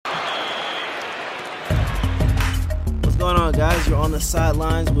going on, guys? You're on the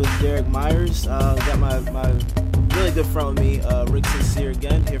sidelines with Derek Myers. Got my really good friend with me, Rick Sincere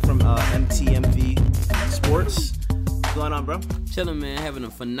again, here from MTMV Sports. What's going on, bro? Chilling, man. Having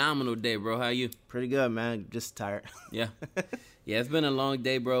a phenomenal day, bro. How you? Pretty good, man. Just tired. Yeah. Yeah, it's been a long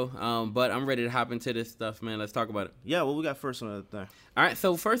day, bro. But I'm ready to hop into this stuff, man. Let's talk about it. Yeah, what we got first on the thing? All right,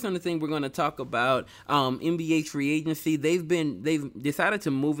 so first on the thing, we're going to talk about NBA free agency. They've decided to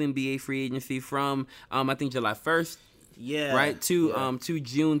move NBA free agency from I think July 1st. Yeah. Right, to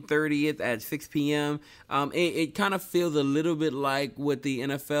June 30th at 6 p.m. It kind of feels a little bit like what the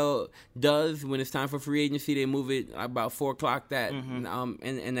NFL does when it's time for free agency. They move it about 4 o'clock in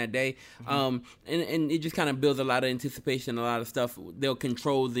that day. And it just kind of builds a lot of anticipation, a lot of stuff. They'll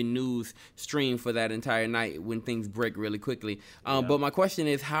control the news stream for that entire night when things break really quickly. But my question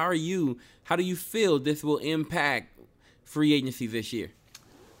is, how do you feel this will impact free agency this year?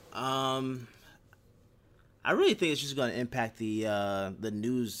 I really think it's just going to impact the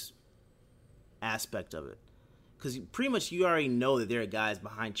news aspect of it, because pretty much you already know that there are guys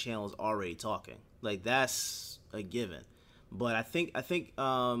behind channels already talking. Like, that's a given. But I think we're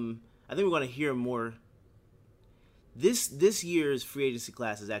going to hear more. This year's free agency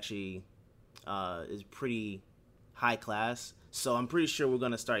class is actually is pretty high class, so I'm pretty sure we're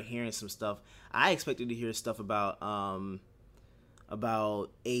going to start hearing some stuff. I expected to hear stuff about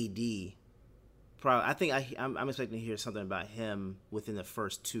AD. Probably, I'm expecting to hear something about him within the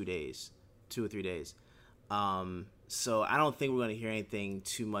first 2 or 3 days. So I don't think we're going to hear anything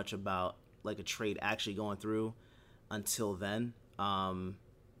too much about like a trade actually going through until then.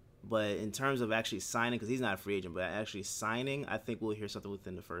 But in terms of actually signing, because he's not a free agent, but actually signing, I think we'll hear something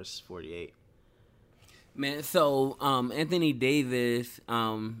within the first 48. Man, so Anthony Davis,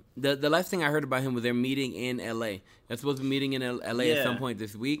 the last thing I heard about him was they're meeting in L.A. They're supposed to be meeting in L.A. at some point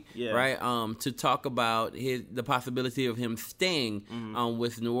this week, right? To talk about the possibility of him staying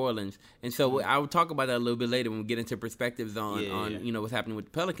with New Orleans. And so I will talk about that a little bit later when we get into perspectives on what's happening with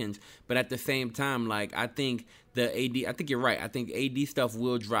the Pelicans. But at the same time, like, I think I think you're right. I think AD stuff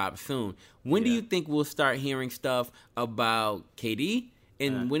will drop soon. When do you think we'll start hearing stuff about KD?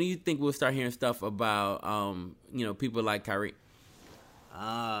 And when do you think we'll start hearing stuff about, people like Kyrie?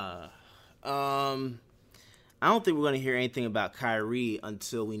 I don't think we're going to hear anything about Kyrie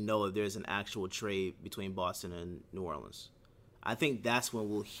until we know if there's an actual trade between Boston and New Orleans. I think that's when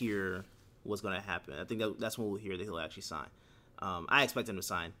we'll hear what's going to happen. I think that's when we'll hear that he'll actually sign. I expect him to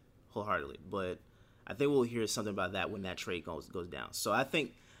sign wholeheartedly, but I think we'll hear something about that when that trade goes down. So I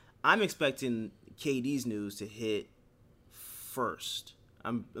think I'm expecting KD's news to hit first.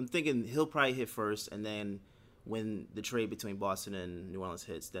 I'm thinking he'll probably hit first, and then when the trade between Boston and New Orleans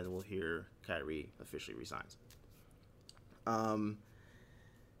hits, then we'll hear Kyrie officially resigns. I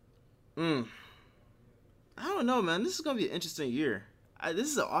don't know, man. This is gonna be an interesting year. This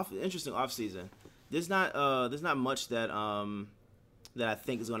is an interesting off season. There's not much that I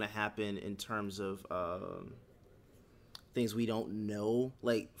think is gonna happen in terms of things we don't know.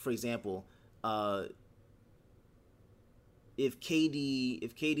 Like, for example, If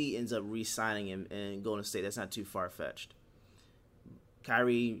KD ends up re-signing him and going to State, that's not too far-fetched.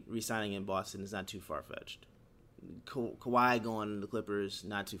 Kyrie re-signing in Boston is not too far-fetched. Kawhi going to the Clippers,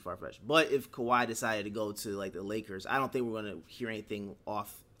 not too far-fetched. But if Kawhi decided to go to like the Lakers, I don't think we're going to hear anything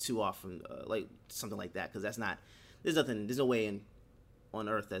too off from like something like that, because there's no way on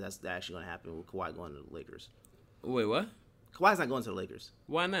earth that's actually going to happen with Kawhi going to the Lakers. Wait, what? Kawhi's not going to the Lakers.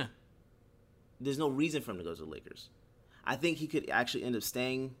 Why not? There's no reason for him to go to the Lakers. I think he could actually end up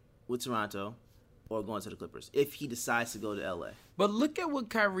staying with Toronto or going to the Clippers if he decides to go to LA. But look at what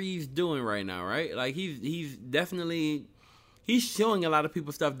Kyrie's doing right now, right? Like, he's definitely showing a lot of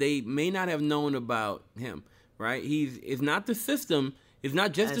people stuff they may not have known about him, right? It's not the system, it's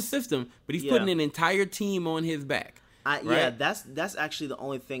not just the system, but he's putting an entire team on his back. Right? Yeah, that's actually the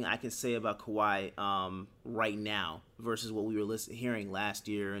only thing I can say about Kawhi right now versus what we were hearing last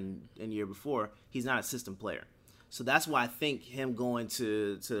year and the year before. He's not a system player. So that's why I think him going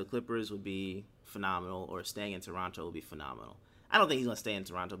to the Clippers would be phenomenal, or staying in Toronto would be phenomenal. I don't think he's going to stay in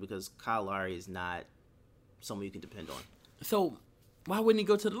Toronto because Kyle Lowry is not someone you can depend on. So why wouldn't he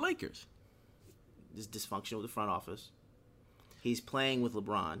go to the Lakers? There's dysfunction with the front office. He's playing with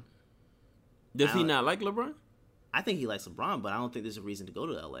LeBron. Does he not like LeBron? I think he likes LeBron, but I don't think there's a reason to go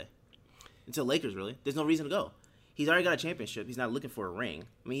to LA. Until Lakers, really. There's no reason to go. He's already got a championship. He's not looking for a ring.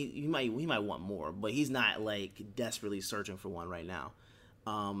 I mean, he might want more, but he's not like desperately searching for one right now.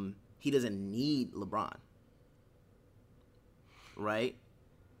 He doesn't need LeBron, right?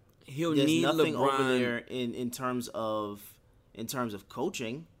 There's need nothing LeBron over there in terms of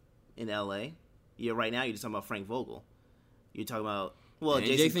coaching in LA. Yeah, right now you're just talking about Frank Vogel. You're talking about and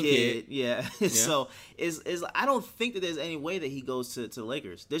Jason Kidd. Yeah. So is I don't think that there's any way that he goes to the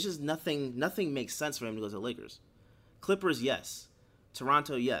Lakers. There's just nothing makes sense for him to go to the Lakers. Clippers, yes.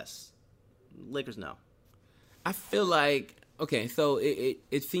 Toronto, yes. Lakers, no. I feel like okay, so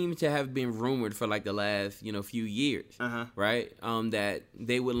it seems to have been rumored for like the last few years, right? That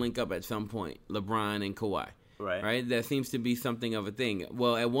they would link up at some point, LeBron and Kawhi. Right. That seems to be something of a thing.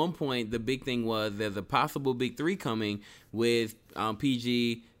 Well, at one point, the big thing was there's a possible big three coming with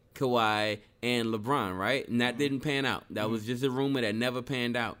PG, Kawhi, and LeBron, right? And that didn't pan out. That was just a rumor that never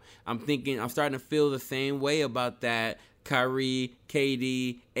panned out. I'm starting to feel the same way about that Kyrie,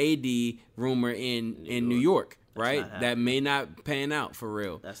 KD, AD rumor in New York, right? That may not pan out for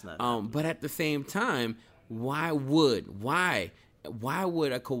real. That's not but at the same time, why would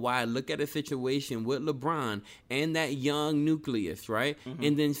a Kawhi look at a situation with LeBron and that young nucleus, right?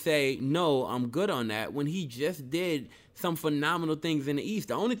 And then say, no, I'm good on that when he just did some phenomenal things in the East.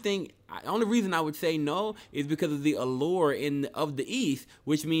 The only reason I would say no is because of the allure of the East,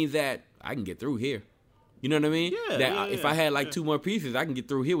 which means that I can get through here. You know what I mean? If I had like two more pieces, I can get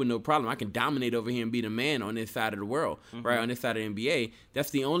through here with no problem. I can dominate over here and be the man on this side of the world, right? On this side of the NBA. That's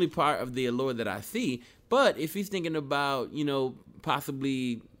the only part of the allure that I see. But if he's thinking about,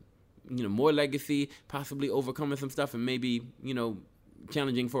 possibly, more legacy, possibly overcoming some stuff and maybe,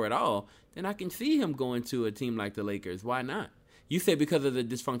 challenging for it all, then I can see him going to a team like the Lakers. Why not? You say because of the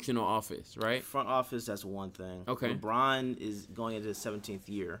dysfunctional office, right? Front office, that's one thing. Okay. LeBron is going into his 17th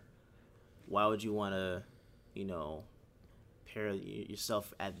year. Why would you want to, pair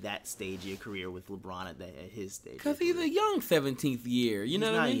yourself at that stage of your career with LeBron at his stage? Because he's a young 17th year. You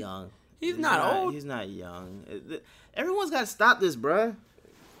know what I mean? He's not young. He's not old. He's not young. Everyone's got to stop this, bruh.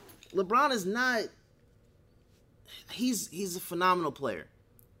 LeBron is not. He's a phenomenal player,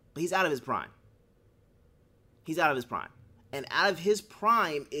 but he's out of his prime. And out of his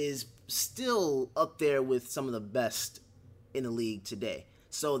prime is still up there with some of the best in the league today.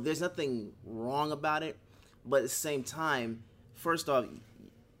 So there's nothing wrong about it, but at the same time, first off,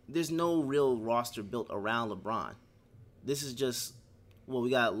 there's no real roster built around LeBron. This is just, we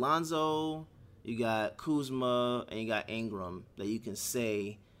got Lonzo, you got Kuzma, and you got Ingram that you can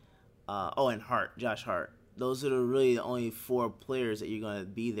say, and Josh Hart. Those are really the only four players that you're going to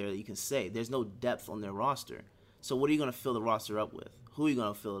be there that you can say. There's no depth on their roster. So what are you going to fill the roster up with? Who are you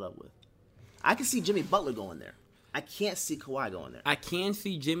going to fill it up with? I can see Jimmy Butler going there. I can't see Kawhi going there. I can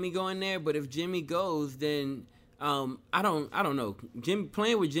see Jimmy going there, but if Jimmy goes, then I don't know.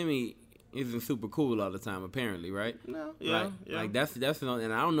 Playing with Jimmy isn't super cool all the time, apparently, right? No, yeah, Like that's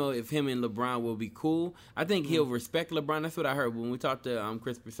and I don't know if him and LeBron will be cool. I think he'll respect LeBron. That's what I heard when we talked to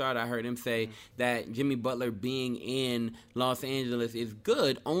Chris Broussard. I heard him say that Jimmy Butler being in Los Angeles is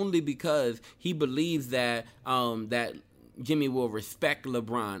good only because he believes that that Jimmy will respect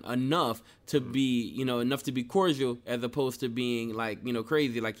LeBron enough to be, enough to be cordial as opposed to being like,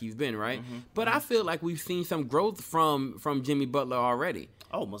 crazy like he's been, right? But I feel like we've seen some growth from Jimmy Butler already.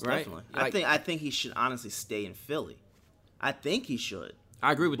 Oh, most definitely. I think he should honestly stay in Philly. I think he should.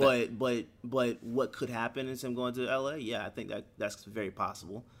 I agree with that. But what could happen is him going to LA? Yeah, I think that's very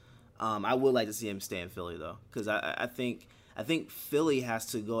possible. I would like to see him stay in Philly though, because I think Philly has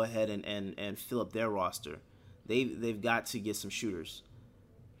to go ahead and fill up their roster. They've got to get some shooters.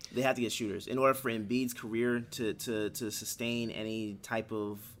 They have to get shooters in order for Embiid's career to sustain any type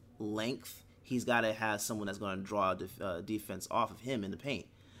of length. He's got to have someone that's going to draw defense off of him in the paint.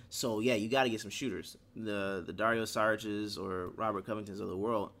 So yeah, you got to get some shooters. The Dario Saric's or Robert Covingtons of the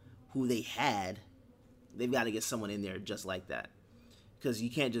world, who they've got to get someone in there just like that, because you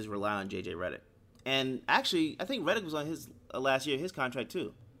can't just rely on JJ Redick. And actually, I think Redick was on his last year of his contract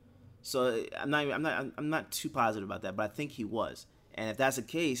too. So I'm not too positive about that, but I think he was. And if that's the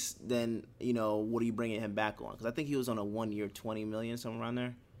case, then what are you bringing him back on? Because I think he was on a 1 year, $20 million, somewhere around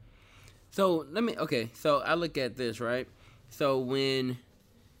there. So So I look at this, right? So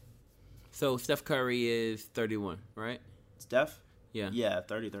Steph Curry is 31, right? Steph? Yeah,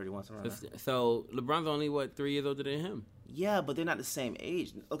 30, 31, somewhere around there. So LeBron's only 3 years older than him. Yeah, but they're not the same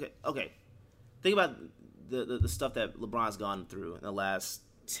age. Okay. Think about the stuff that LeBron's gone through in the last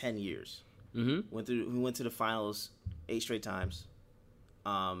 10 years. We went to the finals 8 straight times,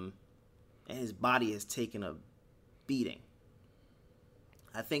 and his body has taken a beating.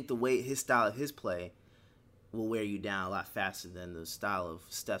 I think his style of his play will wear you down a lot faster than the style of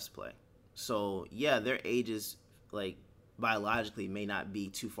Steph's play. So yeah, their ages biologically may not be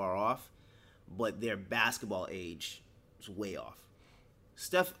too far off, but their basketball age is way off.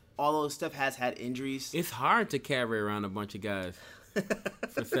 Although Steph has had injuries, it's hard to carry around a bunch of guys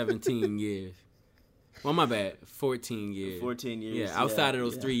for 17 years. Well, my bad. 14 years. 14 years. Yeah, outside of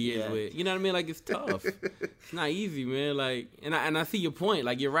those 3 years with, you know what I mean? Like, it's tough. It's not easy, man. Like, and I see your point.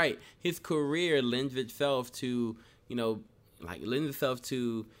 Like, you're right. His career lends itself to,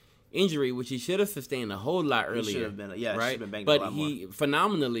 injury, which he should have sustained a whole lot earlier. He should have been, right? Should have been banged a lot more. He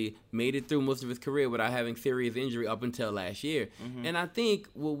phenomenally made it through most of his career without having serious injury up until last year. Mm-hmm. And I think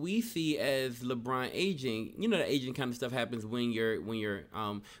what we see as LeBron aging, the aging kind of stuff happens when you're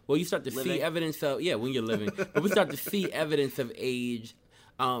you start to see evidence of when you're living, but we start to see evidence of age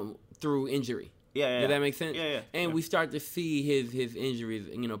through injury. Yeah. Does that make sense? Yeah. And we start to see his injuries,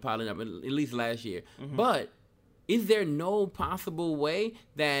 piling up at least last year, but. Is there no possible way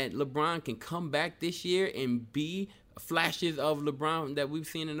that LeBron can come back this year and be flashes of LeBron that we've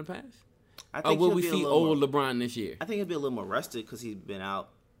seen in the past? I think or will we see old LeBron this year? I think he'll be a little more rested because he's been out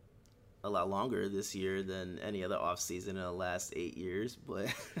a lot longer this year than any other offseason in the last 8 years. But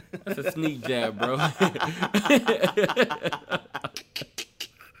that's a sneak jab, bro.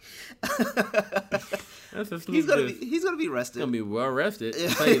 He's gonna be rested. He's gonna be well rested. I'll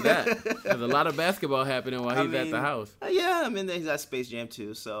tell you that. There's a lot of basketball happening while he's at the house. Yeah, he's got Space Jam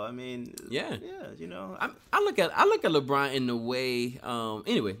too. So yeah. I look at LeBron in the way.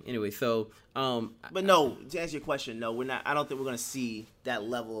 Anyway. So but no, to answer your question, no, we're not. I don't think we're gonna see that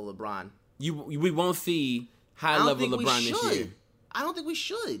level of LeBron. We won't see high level LeBron this year. I don't think we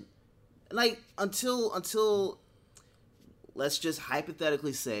should. Like until. Let's just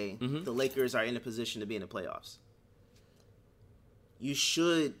hypothetically say the Lakers are in a position to be in the playoffs. You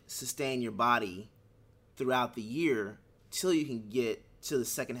should sustain your body throughout the year till you can get to the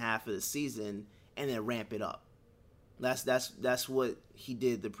second half of the season and then ramp it up. That's what he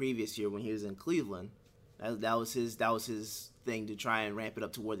did the previous year when he was in Cleveland. That was his thing, to try and ramp it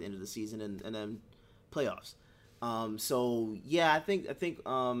up toward the end of the season and then playoffs. So yeah, I think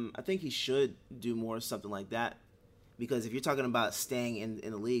he should do more something like that. Because if you're talking about staying in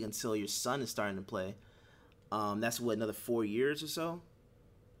the league until your son is starting to play, that's another 4 years or so?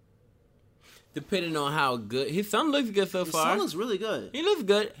 Depending on how good. His son looks good so far. His son looks really good. He looks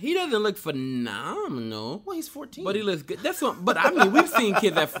good. He doesn't look phenomenal. Well, he's 14. But he looks good. But we've seen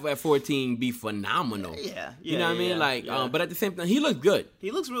kids at 14 be phenomenal. Yeah. You know what I mean? But at the same time, he looks good.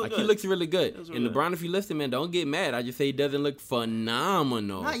 He looks really good. He looks really good. And LeBron, if you listen, man, don't get mad. I just say he doesn't look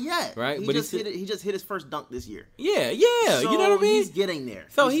phenomenal. Not yet. Right? He just hit his first dunk this year. Yeah. So you know what I mean? He's getting there.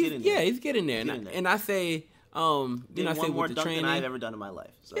 So he's getting there. And I say... I say more dunk than I've ever done in my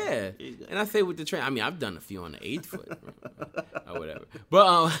life. So yeah, and I say with the training, I've done a few on the 8 foot or whatever.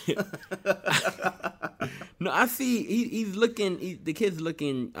 But no, I see he's looking. The kid's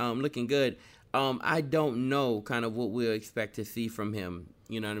looking good. I don't know kind of what we'll expect to see from him.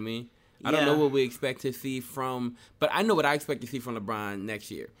 You know what I mean? I don't know what we expect to see from, but I know what I expect to see from LeBron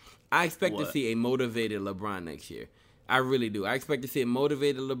next year. I expect to see a motivated LeBron next year. I really do. I expect to see a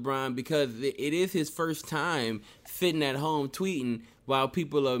motivated LeBron because it is his first time sitting at home tweeting while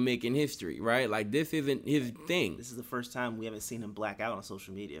people are making history, right? Like, this isn't his thing. This is the first time we haven't seen him black out on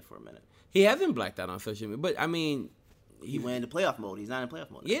social media for a minute. He hasn't blacked out on social media, but, he went into playoff mode. He's not in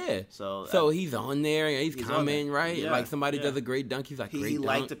playoff mode. Yeah. So he's on there. He's commenting, right? Yeah. Like, somebody does a great dunk. He's like, great dunk. He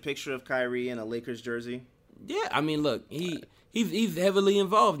liked a picture of Kyrie in a Lakers jersey. Yeah. Look, he's heavily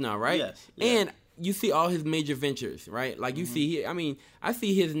involved now, right? Yes. And you see all his major ventures, right? Like, you see, I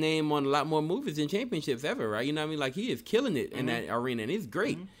see his name on a lot more movies and championships ever, right? You know what I mean? Like, he is killing it in that arena, and it's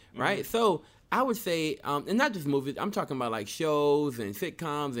great, right? So I would say, and not just movies, I'm talking about, like, shows and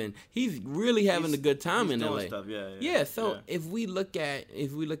sitcoms, and he's really having a good time in LA. Stuff. So if we look at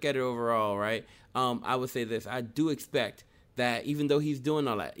it overall, right, I would say this. I do expect that even though he's doing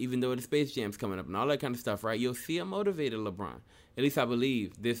all that, even though the Space Jam's coming up and all that kind of stuff, right, you'll see a motivated LeBron. At least I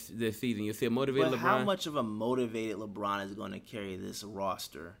believe this season. You'll see a motivated LeBron. How much of a motivated LeBron is going to carry this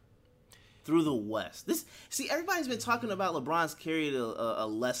roster through the West? Everybody's been talking about LeBron's carried a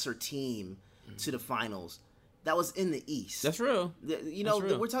lesser team to the finals. That was in the East. That's real.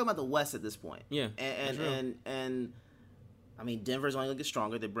 We're talking about the West at this point. Yeah. And Denver's only going to get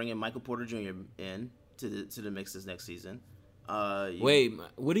stronger. They bring in Michael Porter Jr. in to the mix this next season. Wait,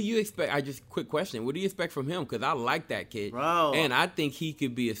 what do you expect? Quick question. What do you expect from him? Because I like that kid. Bro. And I think he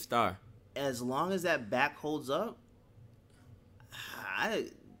could be a star. As long as that back holds up,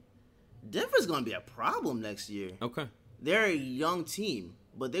 Denver's going to be a problem next year. Okay. They're a young team,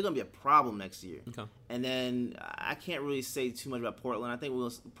 but they're going to be a problem next year. Okay. And then I can't really say too much about Portland. I think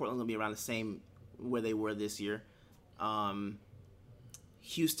Portland's going to be around the same where they were this year.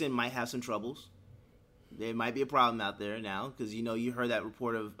 Houston might have some troubles. There might be a problem out there now because, you heard that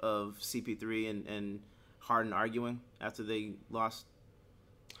report of CP3 and Harden arguing after they lost.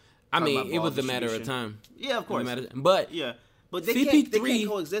 I mean, it was a matter of time. Yeah, of course. But they can't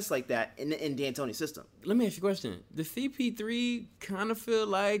coexist like that in D'Antoni's system. Let me ask you a question. Does CP3 kind of feel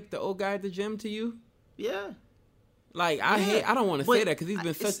like the old guy at the gym to you? Yeah. Like I don't want to say that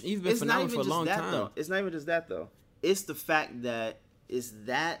because he's been phenomenal for a long time. Though. It's not even just that though. It's the fact that it's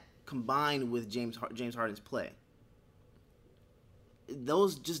that combined with James Harden's play.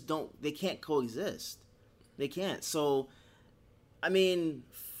 Those just they can't coexist. They can't. So, I mean,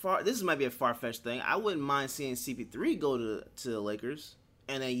 this might be a far-fetched thing. I wouldn't mind seeing CP3 go to the Lakers,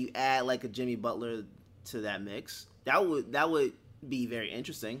 and then you add like a Jimmy Butler to that mix. That would be very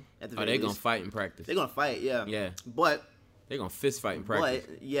interesting. At the very least. Gonna fight in practice. They're gonna fight, yeah. Yeah. But they're gonna fist fight in practice.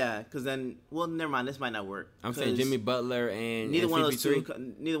 But yeah, because then, well, never mind. This might not work. I'm saying Jimmy Butler and neither one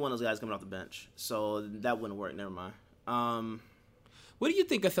CP3. of those guys coming off the bench, so that wouldn't work. Never mind. What do you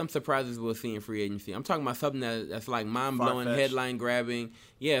think of some surprises we'll see in free agency? I'm talking about something that's like mind-blowing, headline-grabbing.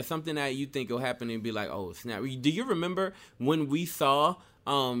 Yeah, something that you think will happen and be like, oh, snap. Do you remember when we saw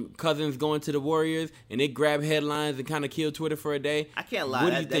Cousins going to the Warriors and it grabbed headlines and kind of killed Twitter for a day? I can't lie.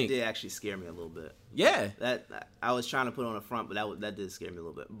 That did actually scare me a little bit. Yeah. That I was trying to put on the front, but that did scare me a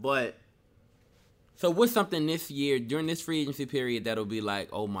little bit. But so what's something this year, during this free agency period, that'll be like,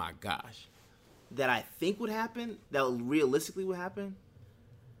 oh, my gosh? That I think would happen, that realistically would happen?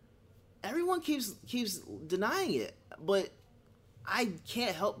 Everyone keeps denying it, but I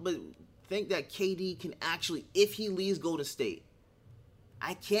can't help but think that KD can actually, if he leaves Golden State,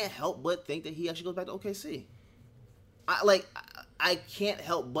 I can't help but think that he actually goes back to OKC. I can't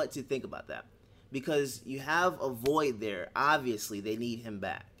help but to think about that because you have a void there. Obviously, they need him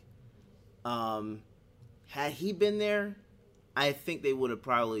back. Had he been there, I think they would have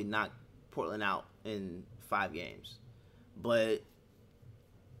probably knocked Portland out in 5 games, but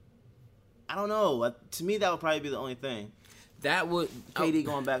I don't know. To me, that would probably be the only thing. That would KD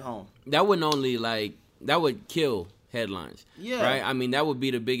going back home. That would kill headlines. Yeah. Right? I mean, that would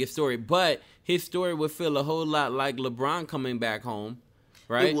be the biggest story. But his story would feel a whole lot like LeBron coming back home.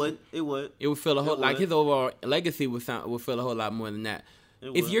 Right? It would. It would feel a whole like his overall legacy would feel a whole lot more than that.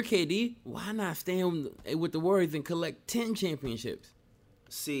 If you're KD, why not stay with the Warriors and collect 10 championships?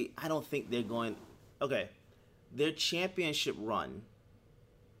 See, I don't think they're going. Okay, their championship run,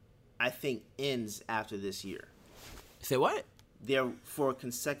 I think, ends after this year. Say what? They're for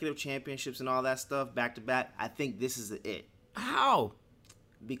consecutive championships and all that stuff, back to back. I think this is it. How?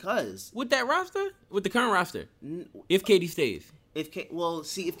 Because with that roster, with the current roster, if KD stays, if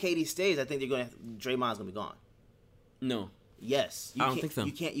KD stays, I think they're going to. Draymond's going to be gone. No. Yes, I don't think so.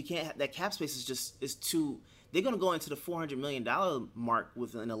 You can't. That cap space is too. They're going to go into the $400 million mark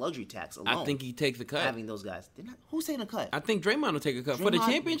within a luxury tax alone. I think he takes a cut. Having those guys. Who's taking a cut? I think Draymond will take a cut. For the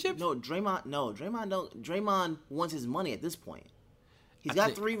championship? No, Draymond don't. Draymond wants his money at this point. He's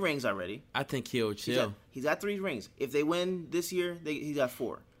got 3 rings already. I think he'll chill. He's got 3 rings. If they win this year, he's got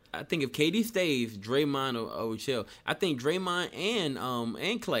 4. I think if KD stays, Draymond will chill. I think Draymond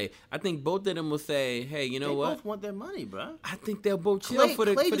and Clay. I think both of them will say, "Hey, you know what? They both want their money, bro." I think they'll both chill for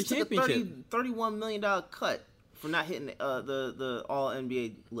the championship. Took a $31 million cut for not hitting the All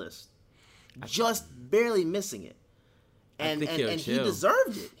NBA list, just barely missing it, and he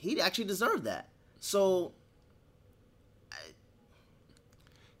deserved it. He actually deserved that. So.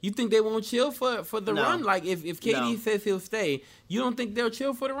 You think they won't chill for the run? Like, if KD says he'll stay, you don't think they'll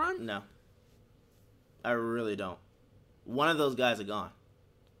chill for the run? No. I really don't. One of those guys are gone.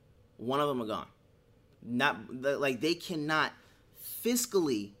 One of them are gone. They cannot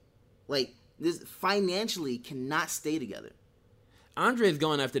fiscally, financially cannot stay together. Andre's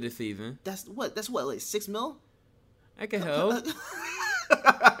gone after this season. That's what, like $6 million? I can help.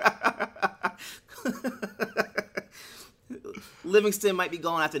 Livingston might be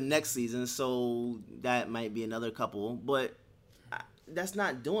gone after next season, so that might be another couple. But that's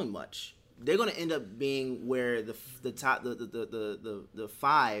not doing much. They're going to end up being where the top the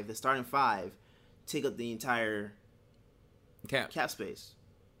 5, the starting 5, take up the entire cap space.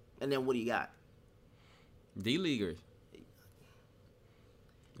 And then what do you got? D-leaguers.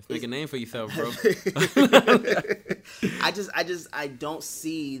 Let's make a name for yourself, bro. I don't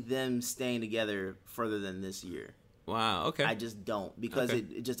see them staying together further than this year. Wow, okay. I just don't, because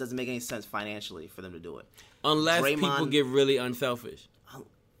it just doesn't make any sense financially for them to do it. Unless people get really unselfish.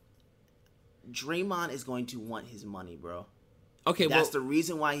 Draymond is going to want his money, bro. Okay, that's the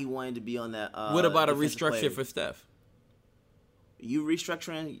reason why he wanted to be on that. What about a restructure for Steph? You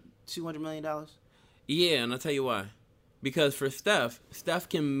restructuring $200 million? Yeah, and I'll tell you why. Because for Steph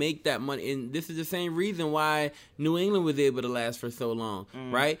can make that money. And this is the same reason why New England was able to last for so long,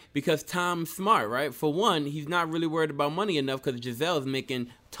 right? Because Tom's smart, right? For one, he's not really worried about money enough because Giselle's making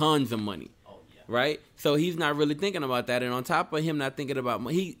tons of money. Right? So he's not really thinking about that. And on top of him not thinking about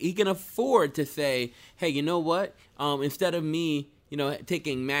money, he can afford to say, hey, you know what? Instead of me,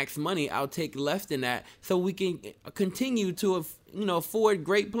 taking max money, I'll take less than that so we can continue to, afford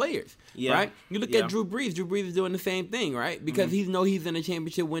great players. Yeah. Right? You look at Drew Brees. Drew Brees is doing the same thing, right? Because he's in a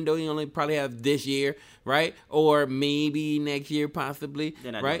championship window. He only probably have this year, right? Or maybe next year, possibly.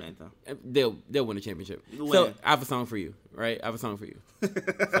 They're not doing anything. They'll win a championship. So I have a song for you, right? I have a song for you.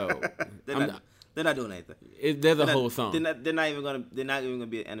 So they're not doing anything. There's a whole song. They're not even gonna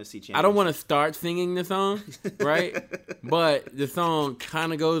be an NFC champion. I don't want to start singing the song, right? But the song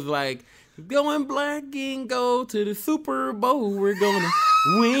kind of goes like, "Going black and go to the Super Bowl. We're gonna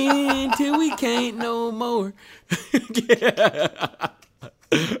win till we can't no more."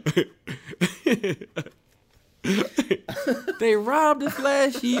 They robbed us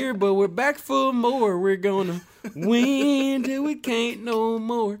last year, but we're back for more. We're gonna win till we can't no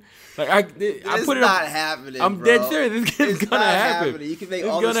more. Like I put it. Not happening. I'm bro. dead serious. It's gonna happen. You can make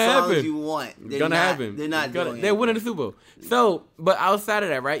all the songs you want. It's gonna happen. They're not doing it. They're winning the Super Bowl. So, but outside of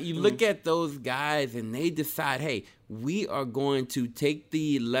that, right? You look at those guys and they decide, hey, we are going to take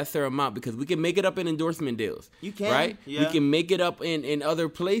the lesser amount because we can make it up in endorsement deals. You can, right? Yeah. We can make it up in other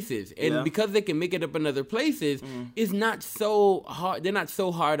places, and because they can make it up in other places, it's not so hard. They're not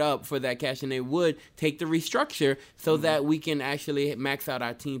so hard up for that cash, and they would take the restructure so that we can actually max out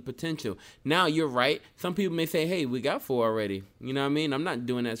our team potential. Now you're right. Some people may say, "Hey, we got 4 already." You know what I mean? I'm not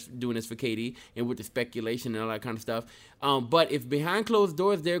doing this for KD and with the speculation and all that kind of stuff. But if behind closed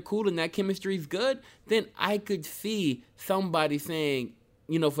doors they're cool and that chemistry's good, then I could see somebody saying,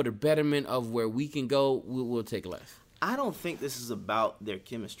 for the betterment of where we can go, we'll take less. I don't think this is about their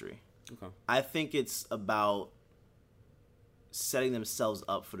chemistry. Okay. I think it's about setting themselves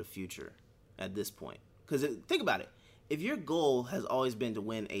up for the future at this point. Because think about it. If your goal has always been to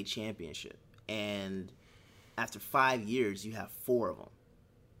win a championship, and after 5 years you have 4 of them,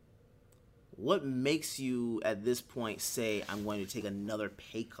 what makes you at this point say I'm going to take another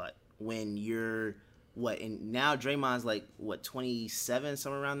pay cut when you're and now Draymond's 27,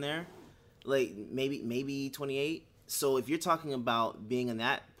 somewhere around there, maybe 28. So if you're talking about being in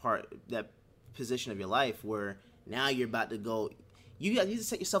that position of your life where now you're about to go, you need to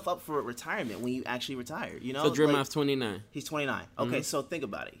set yourself up for retirement when you actually retire. So Draymond's 29. He's 29. Okay, so think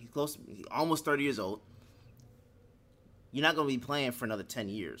about it. He's almost 30 years old. You're not going to be playing for another 10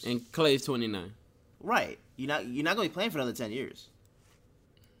 years. And Klay's 29. Right. You're not going to be playing for another 10 years.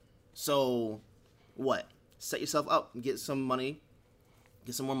 So, what? Set yourself up and get some money,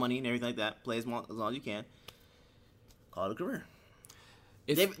 get some more money and everything like that. Play as long as you can. Call it a career.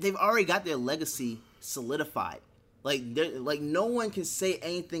 They've already got their legacy solidified. No one can say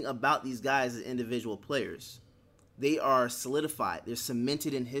anything about these guys as individual players. They are solidified. They're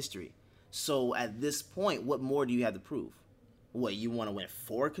cemented in history. So at this point, what more do you have to prove? What, you want to win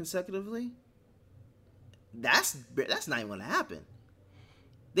 4 consecutively? That's not even going to happen.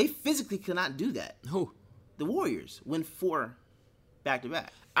 They physically cannot do that. Who? The Warriors win 4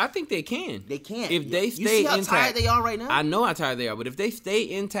 back-to-back. I think they can. They can. If they stay intact. You see how tired they are right now? I know how tired they are, but if they stay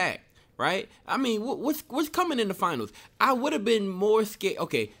intact, right? I mean, what's coming in the finals? I would have been more scared.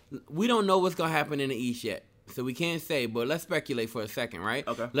 Okay, we don't know what's going to happen in the East yet. So we can't say, but let's speculate for a second, right?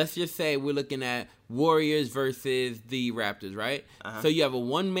 Okay. Let's just say we're looking at Warriors versus the Raptors, right? So you have a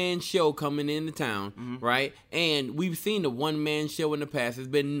one-man show coming into town, right? And we've seen the one-man show in the past. It's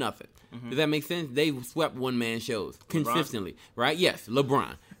been nothing. Does that make sense? They've swept one-man shows consistently, right? Yes,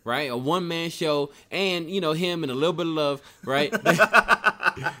 LeBron, right? A one-man show, and, him and a little bit of love, right?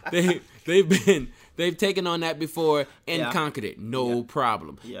 They've taken on that before and conquered it, no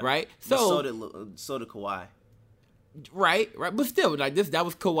problem, right? So did Kawhi. Right, but still, that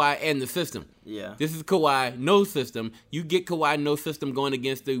was Kawhi and the system. Yeah. This is Kawhi, no system. You get Kawhi, no system going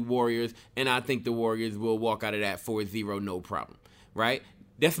against the Warriors, and I think the Warriors will walk out of that 4-0, no problem. Right?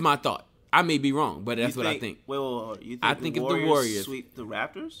 That's my thought. I may be wrong, but that's what I think. Wait. You think I think if the Warriors sweep the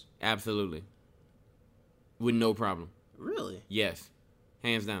Raptors? Absolutely. With no problem. Really? Yes.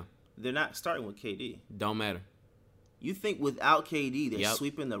 Hands down. They're not starting with KD. Don't matter. You think without KD, they're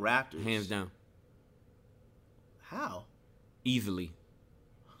sweeping the Raptors? Hands down. How? Easily.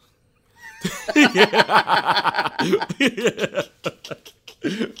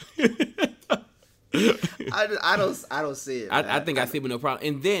 I don't see it. I think I see it with no problem.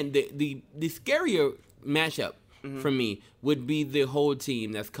 And then the scarier matchup for me would be the whole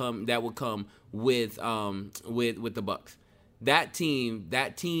team that would come with the Bucks. That team,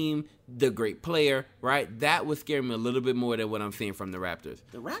 the great player, right? That would scare me a little bit more than what I'm seeing from the Raptors.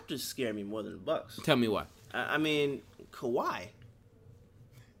 The Raptors scare me more than the Bucks. Tell me why. I mean, Kawhi.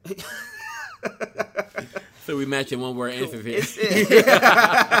 So we matching one word answers here.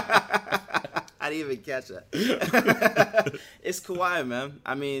 I didn't even catch that. It's Kawhi, man.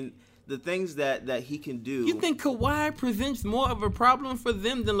 I mean, the things that he can do. You think Kawhi presents more of a problem for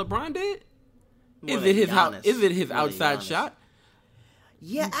them than LeBron did? Is it his outside shot?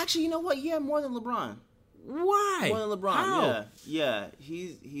 Yeah, actually, you know what? Yeah, more than LeBron. Why? More than LeBron. How? Yeah.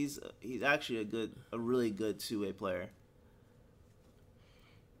 He's actually a really good two-way player.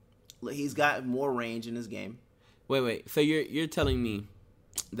 He's got more range in his game. Wait. So you're telling me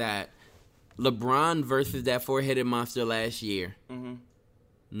that LeBron versus that four-headed monster last year,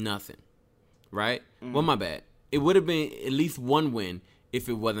 nothing, right? Mm-hmm. Well, my bad. It would have been at least one win if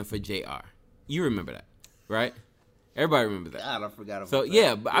it wasn't for JR. You remember that, right? Everybody remembers that. God, I forgot about that. So,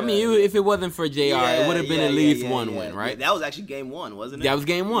 yeah, but I mean, if it wasn't for JR, it would have been at least one win, right? Yeah, that was actually game one, wasn't it? That was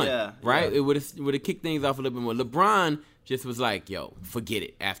game one, right? Yeah. It would have kicked things off a little bit more. LeBron just was like, yo, forget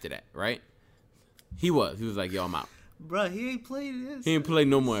it after that, right? He was like, yo, I'm out. Bro, he ain't played this. He ain't played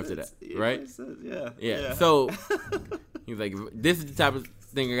no more after that, right? Yeah. So, he was like, this is the type of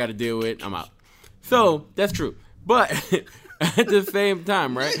thing I got to deal with. I'm out. So, that's true. But at the same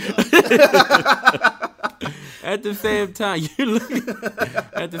time, right? At the same time,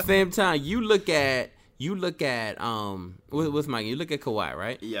 you look at what's Mike? You look at Kawhi,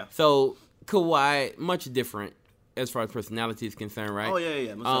 right? Yeah. So Kawhi, much different as far as personality is concerned, right? Oh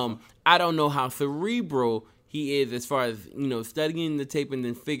yeah. I don't know how cerebral he is as far as, studying the tape and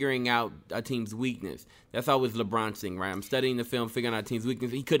then figuring out a team's weakness. That's always LeBron's thing, right? I'm studying the film, figuring out a team's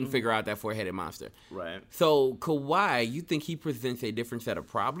weakness. He couldn't figure out that four-headed monster. Right. So Kawhi, you think he presents a different set of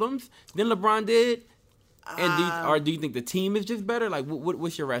problems than LeBron did? And do you think the team is just better? Like,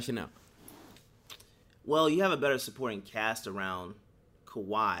 what's your rationale? Well, you have a better supporting cast around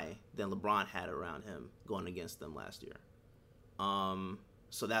Kawhi than LeBron had around him going against them last year.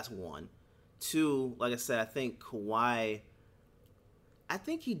 So that's one. Two, like I said, I think Kawhi,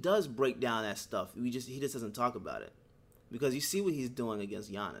 he does break down that stuff. He just doesn't talk about it. Because you see what he's doing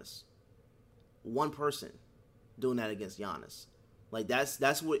against Giannis. One person doing that against Giannis. Like,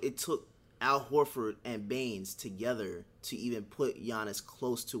 that's what it took Al Horford and Baines together to even put Giannis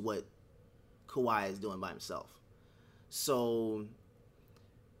close to what Kawhi is doing by himself. So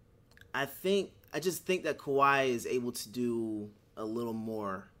I just think that Kawhi is able to do a little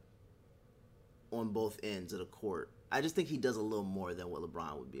more on both ends of the court. I just think he does a little more than what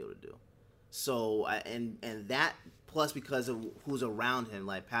LeBron would be able to do. So and that plus because of who's around him,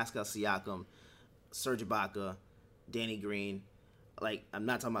 like Pascal Siakam, Serge Ibaka, Danny Green. Like, I'm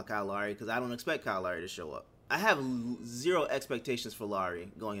not talking about Kyle Lowry because I don't expect Kyle Lowry to show up. I have zero expectations for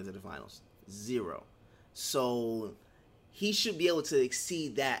Lowry going into the finals. Zero. So he should be able to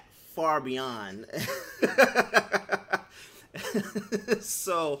exceed that far beyond.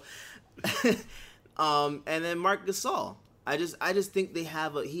 So, and then Marc Gasol. I just think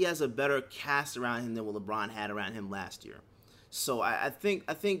he has a better cast around him than what LeBron had around him last year. So I think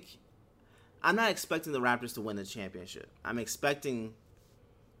I'm not expecting the Raptors to win the championship. I'm expecting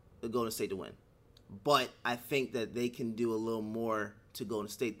the Golden State to win. But I think that they can do a little more to Golden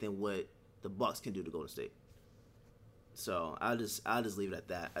State than what the Bucks can do to Golden State. So I'll just leave it at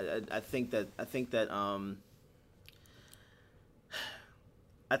that. I think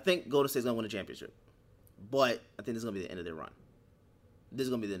Golden State's gonna win the championship. But I think this is gonna be the end of their run.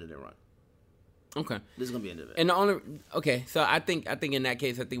 Okay. This is gonna be the end of it. And so I think in that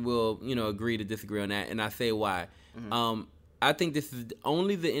case, I think we'll agree to disagree on that, and I say why. Mm-hmm. I think this is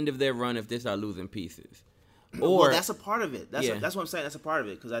only the end of their run if they start losing pieces. Well, that's a part of it. That's what I'm saying. That's a part of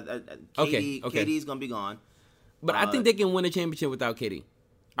it because KD's gonna be gone. But I think they can win a championship without KD.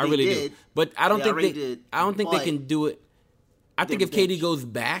 I really do. But I don't think they can do it. I think if KD goes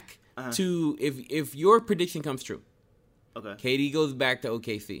back to if your prediction comes true, okay, KD goes back to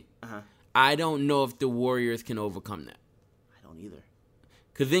OKC. I don't know if the Warriors can overcome that. I don't either.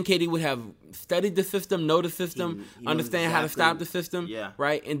 Because then KD would have studied the system, know the system, understand how to stop the system,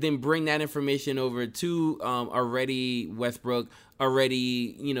 right? And then bring that information over to already Westbrook,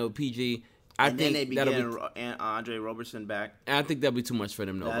 already, PG. Then they begin Andre Roberson back. I think that'd be too much for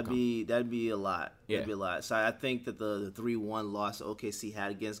them to overcome. That'd be a lot. Yeah. That'd be a lot. So I think that the 3-1 loss OKC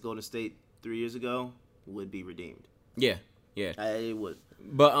had against Golden State 3 years ago would be redeemed. Yeah. It would.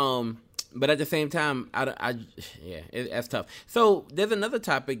 But at the same time, that's tough. So there's another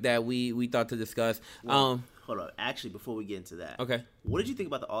topic that we thought to discuss. hold on. Actually, before we get into that, okay, what did you think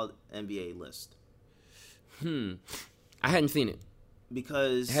about the All NBA list? I hadn't seen it.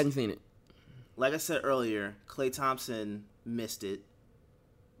 Because I hadn't seen it. Like I said earlier, Klay Thompson missed it.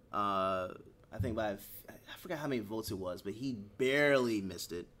 I think I forgot how many votes it was, but he barely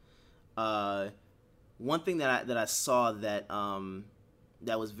missed it. One thing that I saw that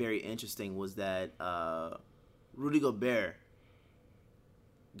that was very interesting was that Rudy Gobert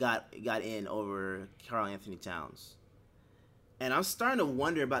got in over Karl Anthony Towns. And I'm starting to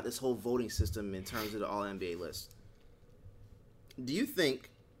wonder about this whole voting system in terms of the All-NBA list. Do you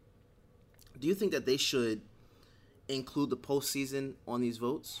think that they should include the postseason on these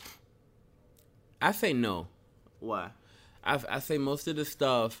votes? I say no. Why? I say most of the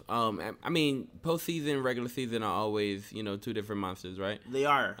stuff. I mean, postseason, regular season are always, two different monsters, right? They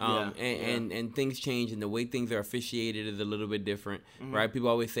are. And things change, and the way things are officiated is a little bit different, right? People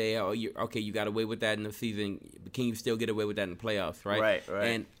always say, "Oh, you got away with that in the season. Can you still get away with that in the playoffs?" Right.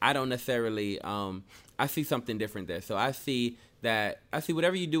 And I don't necessarily. I see something different there. So I see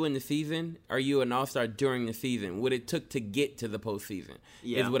whatever you do in the season, are you an all-star during the season? What it took to get to the postseason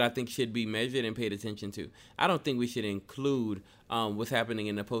is what I think should be measured and paid attention to. I don't think we should include what's happening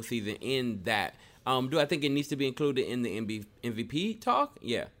in the postseason in that. Do I think it needs to be included in the MVP talk?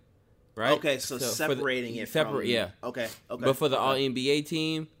 Yeah. Right? Okay, so separating it from... Yeah. Okay. But for the All-NBA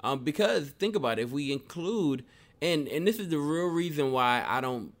team, because think about it, if we include... And this is the real reason why I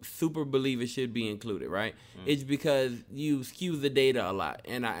don't super believe it should be included, right? It's because you skew the data a lot,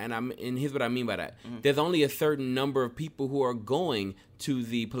 and here's what I mean by that. There's only a certain number of people who are going to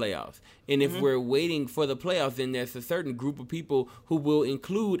the playoffs, and if we're waiting for the playoffs, then there's a certain group of people who will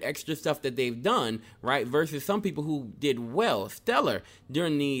include extra stuff that they've done, right? Versus some people who did stellar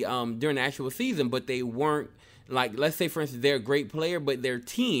during the actual season, but they weren't. Like, let's say, for instance, they're a great player, but their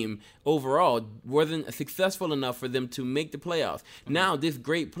team overall wasn't successful enough for them to make the playoffs. Now, this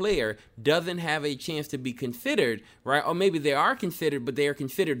great player doesn't have a chance to be considered, right? Or maybe they are considered, but they are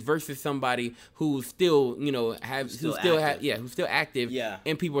considered versus somebody who's still, who's still active,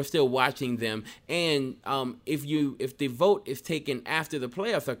 and people are still watching them. And if the vote is taken after the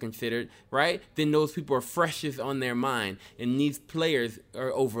playoffs are considered, right, then those people are freshest on their mind, and these players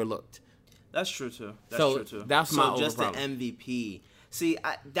are overlooked. That's true too. That's my just the problem. MVP. See,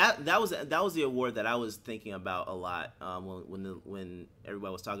 that was the award that I was thinking about a lot when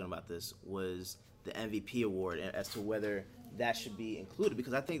everybody was talking about this, was the MVP award, as to whether that should be included,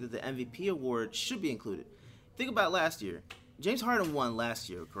 because I think that the MVP award should be included. Think about last year. James Harden won last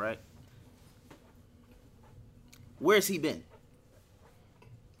year, correct? Where's he been?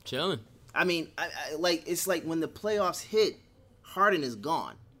 Chilling. I mean, it's like when the playoffs hit, Harden is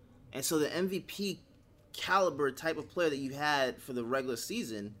gone. And so the MVP caliber type of player that you had for the regular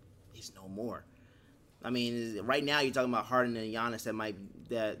season is no more. I mean, right now you're talking about Harden and Giannis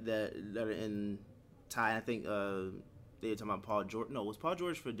that are in tie. I think they were talking about Paul George. No, was Paul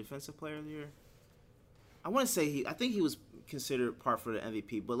George for Defensive Player of the Year? I want to say I think he was considered part for the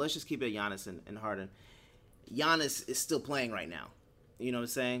MVP. But let's just keep it Giannis and Harden. Giannis is still playing right now. You know what I'm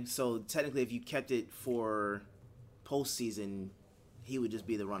saying? So technically, if you kept it for postseason, he would just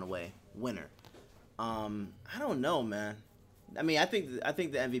be the runaway winner. I don't know, man. I mean, I think the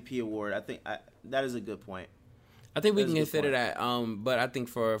MVP award. That is a good point. I think we can consider that. But I think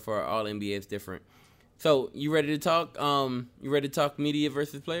for all NBA, it's different. So you ready to talk? You ready to talk media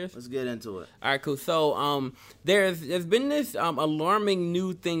versus players? Let's get into it. All right, cool. So there's been this alarming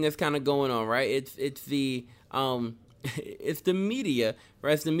new thing that's kind of going on, right? It's the it's the media,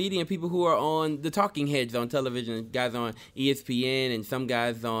 right? It's the media and people who are on the talking heads on television, guys on ESPN and some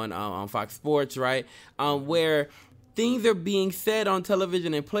guys on Fox Sports, right? Where things are being said on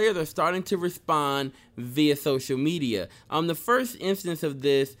television and players are starting to respond via social media. The first instance of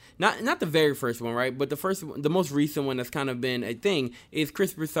this, not the very first one, right? But the most recent one that's kind of been a thing is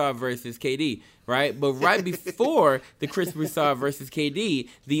Chris Broussard versus KD, right? But right before the Chris Broussard versus KD,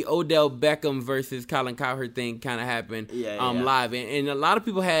 the Odell Beckham versus Colin Cowherd thing kind of happened live. And a lot of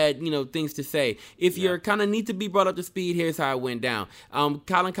people had, things to say. If you're kind of need to be brought up to speed, here's how it went down.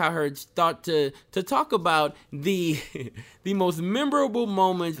 Colin Cowherd thought to talk about the most memorable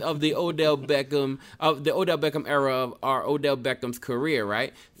moments of the Odell Beckham era of our Odell Beckham's career,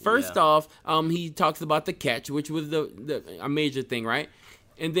 right? First off, he talks about the catch, which was a major thing, right?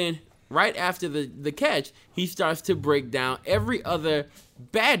 And then right after the catch, he starts to break down every other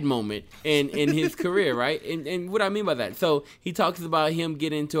bad moment in his career, right? And what I mean by that, so he talks about him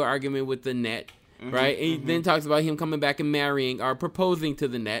getting into an argument with the net, right? And he then talks about him coming back and marrying or proposing to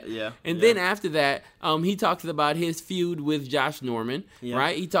the net. And then after that, he talks about his feud with Josh Norman,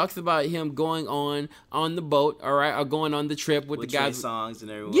 right? He talks about him going on the boat, all right, or going on the trip with the guys. Songs and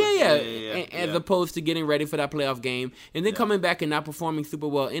everyone. As opposed to getting ready for that playoff game, and then coming back and not performing super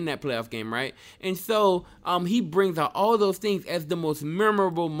well in that playoff game, right? And so he brings out all those things as the most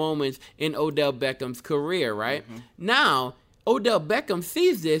memorable moments in Odell Beckham's career, right? Now, Odell Beckham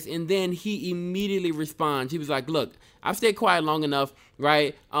sees this, and then he immediately responds. He was like, look, I've stayed quiet long enough,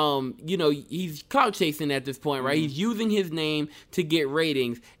 right? He's clout chasing at this point, right? He's using his name to get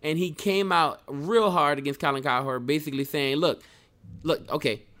ratings, and he came out real hard against Colin Cowherd, basically saying, look,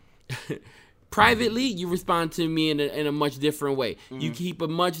 okay, privately, you respond to me in a much different way. You keep a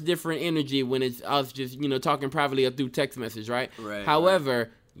much different energy when it's us just, talking privately or through text message, right? However,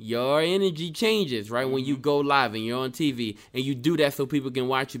 your energy changes, right, when you go live and you're on TV, and you do that so people can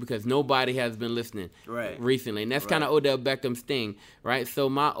watch you because nobody has been listening recently. And that's kind of Odell Beckham's thing, right? So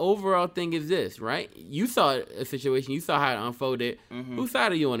my overall thing is this, right? You saw a situation. You saw how it unfolded. Whose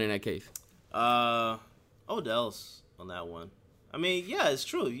side are you on in that case? Odell's on that one. I mean, yeah, it's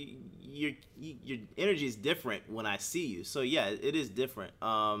true. Your energy is different when I see you. So, yeah, it is different.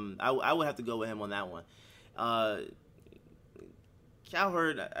 I would have to go with him on that one.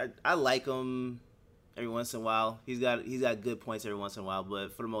 Cowherd, I like him every once in a while. He's got good points every once in a while,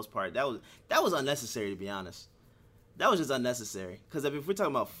 but for the most part, that was unnecessary, to be honest. That was just unnecessary. Because if we're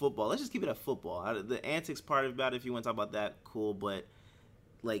talking about football, let's just keep it at football. The antics part about it, if you want to talk about that, cool. But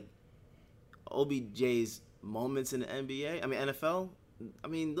like OBJ's moments in the NFL, I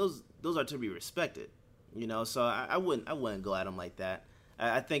mean those are to be respected, So I wouldn't go at him like that.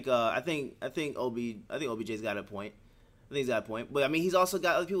 I think OBJ's got a point. I think he's got a point. But, I mean, he's also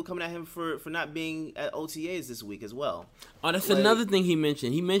got other people coming at him for not being at OTAs this week as well. Oh, that's another thing he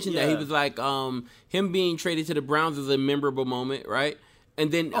mentioned. He mentioned that he was like, him being traded to the Browns was a memorable moment, right? And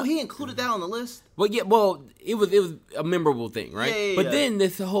then he included that on the list? It was a memorable thing, right? But then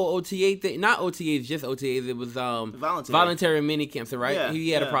this whole OTA thing, not OTAs, just OTAs, it was voluntary mini camps, right? Yeah,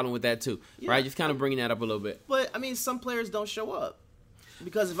 he had a problem with that too, right? Just kind of bringing that up a little bit. But, I mean, some players don't show up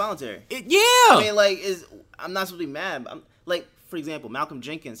because it's voluntary. I mean, I'm not supposed to be mad. For example, Malcolm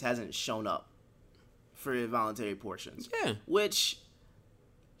Jenkins hasn't shown up for voluntary portions. Yeah. Which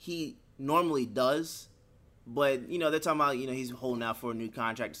he normally does. But, they're talking about, he's holding out for a new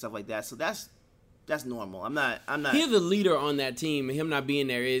contract and stuff like that. So that's normal. I'm not. He's a leader on that team. Him not being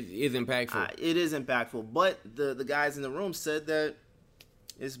there is impactful. It is impactful. But the guys in the room said that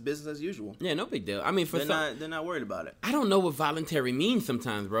it's business as usual. Yeah, no big deal. I mean, they're not worried about it. I don't know what voluntary means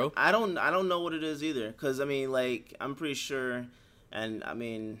sometimes, bro. I don't know what it is either. Because, I mean, I'm pretty sure, and, I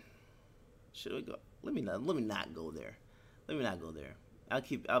mean, should we go? Let me not go there. I'll be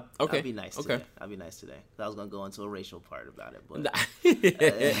nice today. I'll be nice today. I was going to go into a racial part about it, but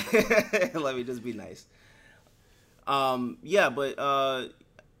let me just be nice. But I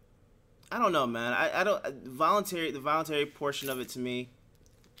don't know, man. I don't the voluntary portion of it to me,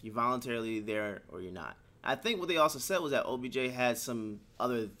 you're voluntarily there or you're not. I think what they also said was that OBJ had some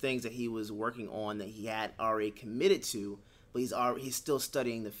other things that he was working on that he had already committed to, but he's still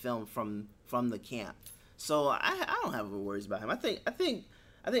studying the film from the camp. So I don't have any worries about him. I think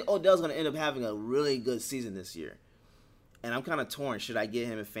Odell's going to end up having a really good season this year. And I'm kind of torn. Should I get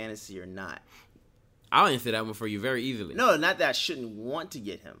him in fantasy or not? I'll answer that one for you very easily. No, not that I shouldn't want to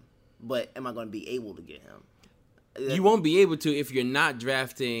get him, but am I going to be able to get him? You won't be able to if you're not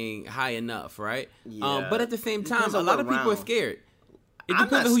drafting high enough, right? Yeah. But at the same time, a lot of people are scared. It I'm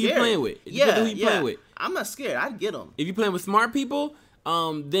depends on who you're playing with. Playing with. I'm not scared. I'd get him. If you're playing with smart people,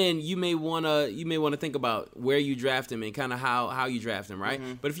 then you may wanna think about where you draft him and kind of how you draft him, right?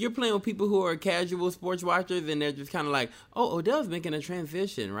 Mm-hmm. But if you're playing with people who are casual sports watchers and they're just kind of like, oh, Odell's making a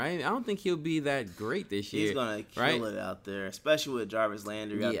transition, right? I don't think he'll be that great this year. He's gonna kill it out there, especially with Jarvis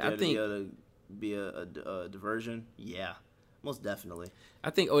Landry out there to be able to be a diversion. Yeah, most definitely. I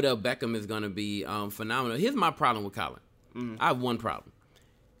think Odell Beckham is gonna be phenomenal. Here's my problem with Colin. Mm-hmm. I have one problem.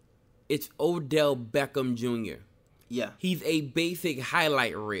 It's Odell Beckham Jr. Yeah. He's a basic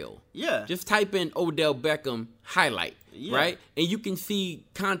highlight reel. Yeah. Just type in Odell Beckham highlight, right? And you can see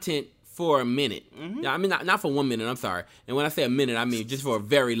content for a minute. Mm-hmm. I mean, not for 1 minute, I'm sorry. And when I say a minute, I mean just for a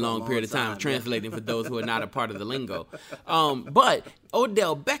very long period of time, translating for those who are not a part of the lingo. But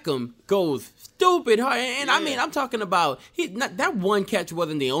Odell Beckham goes stupid hard. And I mean, I'm talking about, that one catch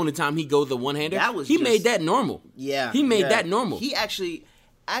wasn't the only time he goes a one-hander. He made that normal. Yeah. He made that normal. He actually,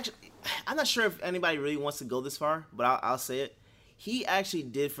 I'm not sure if anybody really wants to go this far, but I'll say it. He actually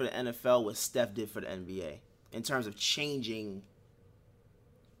did for the NFL what Steph did for the NBA in terms of changing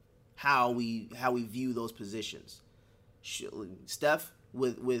how we view those positions. Steph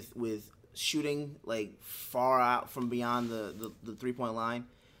with shooting like far out from beyond the 3-point line.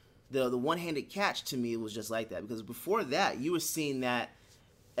 The one-handed catch to me was just like that, because before that you were seeing that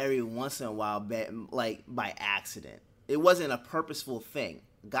every once in a while, like by accident. It wasn't a purposeful thing.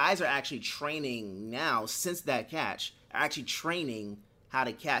 Guys are actually training now, since that catch, are actually training how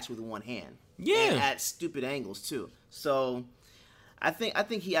to catch with one hand. Yeah. And at stupid angles too. So I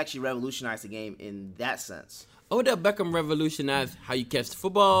think he actually revolutionized the game in that sense. Odell Beckham revolutionized how you catch the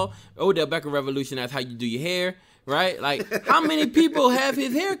football. Odell Beckham revolutionized how you do your hair. Right? Like, how many people have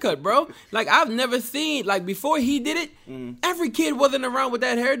his haircut, bro? Like, I've never seen, like, before he did it, every kid wasn't around with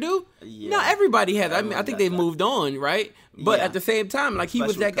that hairdo. Yeah. Now, everybody has. I mean, I think they've moved on, right? But at the same time, like, he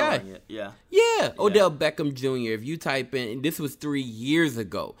was that guy. Yeah. Yeah. Odell Beckham Jr., if you type in, and this was 3 years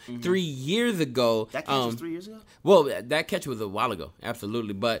ago. 3 years ago. That catch was 3 years ago? Well, that catch was a while ago,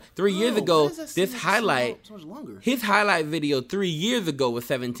 absolutely. But 3 years ago, this highlight, so much longer. His highlight video 3 years ago was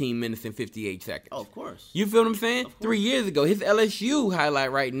 17 minutes and 58 seconds. Oh, of course. You feel what I'm saying? 3 years ago. His LSU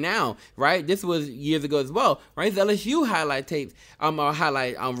highlight right now, right? This was years ago as well, right? His LSU highlight tapes,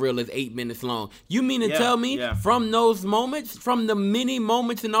 highlight reel is 8 minutes long. You mean to tell me from those moments, from the many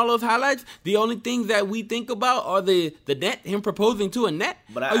moments in all those highlights, the only things that we think about are the net, him proposing to a net?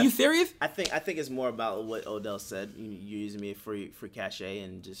 But are you serious? I think it's more about what Odell said. You're using me for cachet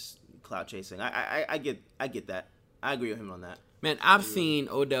and just clout chasing. I get that. I agree with him on that. Man, I've seen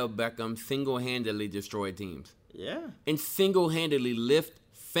Odell Beckham single-handedly destroy teams. Yeah. And single-handedly lift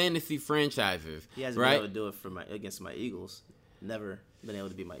fantasy franchises. He hasn't been able to do it against my Eagles. Never been able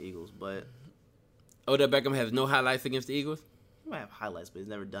to beat my Eagles, but Odell Beckham has no highlights against the Eagles? He might have highlights, but he's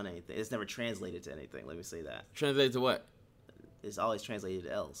never done anything. It's never translated to anything, let me say that. Translated to what? It's always translated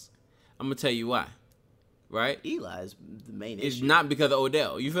to L's. I'm going to tell you why. Right? Eli's the main issue. It's not because of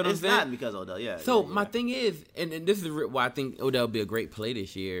Odell. You feel what I'm saying? It's not because of Odell, yeah. So my thing is, and this is why I think Odell will be a great play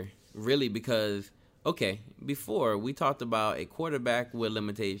this year, really, because, okay, before we talked about a quarterback with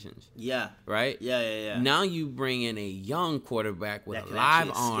limitations. Yeah. Right? Yeah. Now you bring in a young quarterback with that a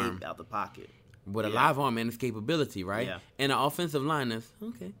live arm. Escape out the pocket. With a live arm and escapability, right? Yeah. And an offensive line that's,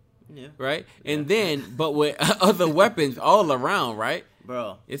 okay. Yeah. Right? And then, but with other weapons all around, right?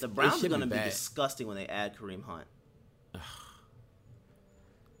 Bro, the Browns are going to be disgusting when they add Kareem Hunt.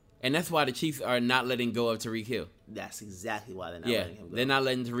 And that's why the Chiefs are not letting go of Tyreek Hill. That's exactly why they're not letting him go. They're not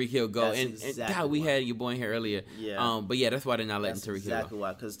letting Tyreek Hill go. That's and God, we had your boy in here earlier. Yeah. But yeah, that's why they're not letting Tyreek Hill go. Exactly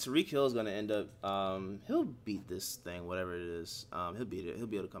why. Because Tyreek Hill is going to end up, he'll beat this thing, whatever it is. He'll beat it. He'll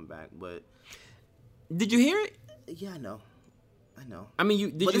be able to come back. But did you hear it? Yeah, I know. I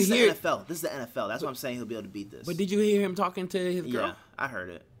mean, But this is the NFL. This is the NFL. That's what I'm saying. He'll be able to beat this. But did you hear him talking to his girl? Yeah, I heard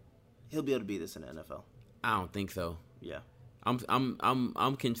it. He'll be able to beat this in the NFL. I don't think so. Yeah. I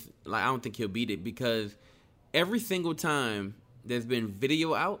don't think he'll beat it, because every single time there's been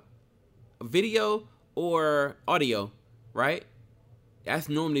video or audio, right? That's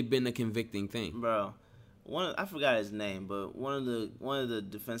normally been a convicting thing. Bro, I forgot his name, but one of the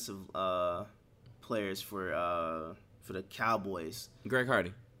defensive players for the Cowboys. Greg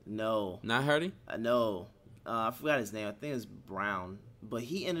Hardy. No. Not Hardy? No. I forgot his name. I think it's Brown. But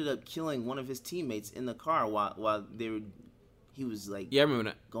he ended up killing one of his teammates in the car while he was like, yeah, I remember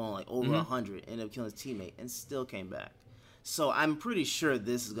that, going like over 100. Ended up killing his teammate and still came back. So I'm pretty sure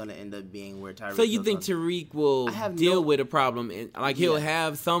this is going to end up being where Tyreek. So you think Tyreek will deal with a problem? Like he'll be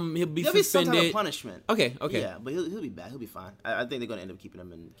suspended. There'll be some type of punishment. Okay. Yeah, but he'll be back. He'll be fine. I think they're going to end up keeping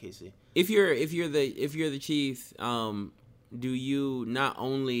him in KC. If you're the Chiefs, do you not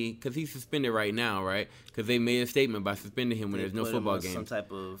only, because he's suspended right now, right? Because they made a statement by suspending him when there's no football game. Some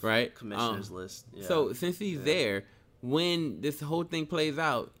type of commissioner's list. Yeah. So since he's there, when this whole thing plays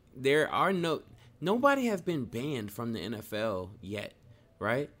out, nobody has been banned from the NFL yet,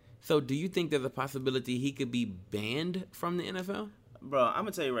 right? So do you think there's a possibility he could be banned from the NFL? Bro, I'm going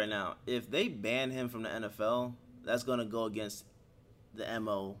to tell you right now, if they ban him from the NFL, that's going to go against the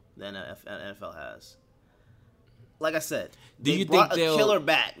MO the NFL has. Like I said, do you brought think a killer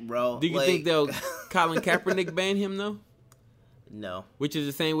back, bro. Do you think they'll Colin Kaepernick ban him, though? No. Which is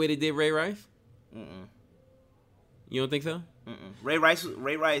the same way they did Ray Rice? You don't think so? Ray Rice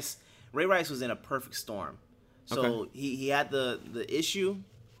was in a perfect storm. So he had the issue,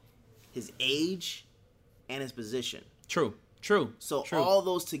 his age, and his position. True. So all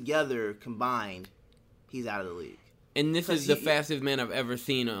those together combined, he's out of the league. And this is the fastest man I've ever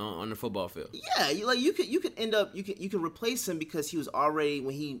seen on the football field. Yeah, you could end up you can replace him, because he was already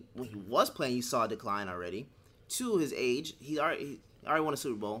when he was playing, you saw a decline already. To his age, he already won a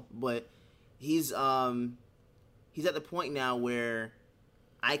Super Bowl, but he's at the point now where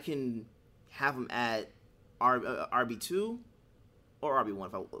I can have him at RB2 or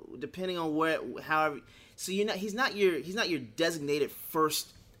RB1, depending on however. So he's not your designated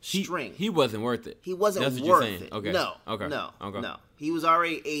first string. He wasn't worth it. He wasn't worth it. Okay. No. Okay. No. He was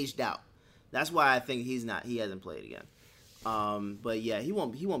already aged out. That's why I think he hasn't played again. But yeah, he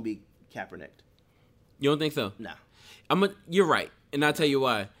won't be Kaepernick. You don't think so? No. You're right, and I'll tell you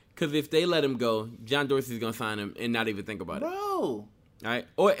why. Because if they let him go, John Dorsey's gonna sign him and not even think about it. Bro. All right,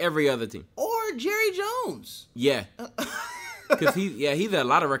 or every other team. Or Jerry Jones. Yeah. Because he's at a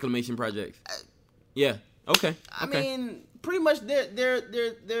lot of reclamation projects. Yeah. Okay. I mean, pretty much the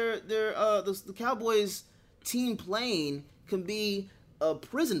Cowboys team plane can be a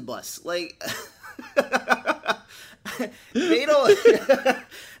prison bus. Like they don't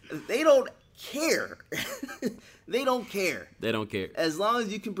care. They don't care. They don't care. As long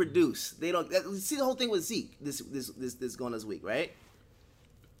as you can produce. They don't see the whole thing with Zeke this going this week, right?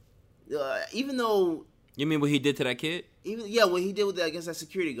 Even though you mean what he did to that kid? What he did against that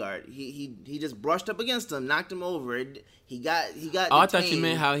security guard. He just brushed up against him, knocked him over. He got. Oh, I thought you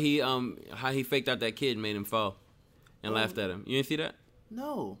meant how he faked out that kid and made him fall and laughed at him. You didn't see that?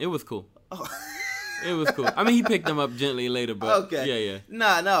 No. It was cool. Oh. It was cool. I mean, he picked him up gently later, but okay. Yeah.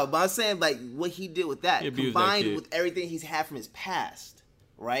 No. But I'm saying like what he did with that, combined with everything he's had from his past,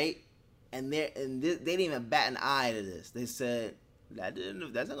 right? And they didn't even bat an eye to this. They said that's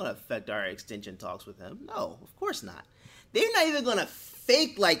not going to affect our extension talks with him. No, of course not. They're not even going to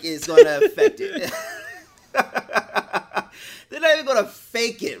fake like it's going to affect it. They're not even going to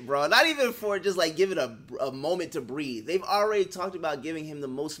fake it, bro. Not even for just like give it a moment to breathe. They've already talked about giving him the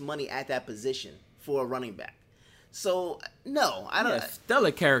most money at that position for a running back. So, no, I don't.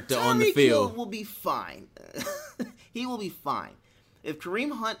 Stellar character on the field. Hill will be fine. He will be fine. If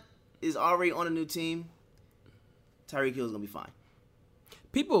Kareem Hunt is already on a new team, Tyreek Hill is going to be fine.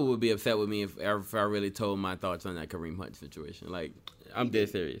 People would be upset with me if I really told my thoughts on that Kareem Hunt situation. Like, I'm dead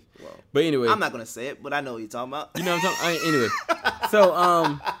serious. Well, but anyway. I'm not going to say it, but I know what you're talking about. You know what I'm talking about? Anyway. So,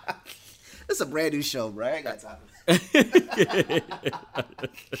 it's a brand new show, bro. I ain't got time.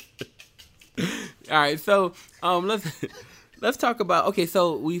 All right, so let's talk about. Okay,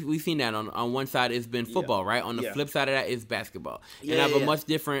 so we've seen that on one side it's been football, right? On the flip side of that is basketball, and I have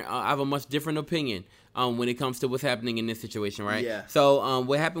a much different opinion when it comes to what's happening in this situation, right? Yeah. So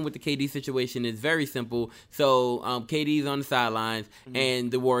what happened with the KD situation is very simple. So KD's on the sidelines,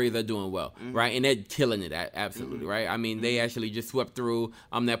 and the Warriors are doing well, right? And they're killing it, absolutely, right? I mean, they actually just swept through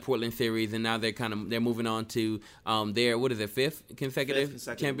that Portland series, and now they're moving on to their fifth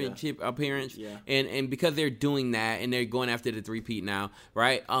consecutive championship appearance, and because they're doing that and they're going after the three-peat now,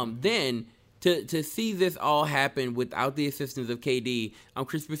 right? Then. To see this all happen without the assistance of KD,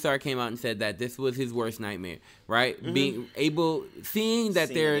 Chris Broussard came out and said that this was his worst nightmare, right? Seeing that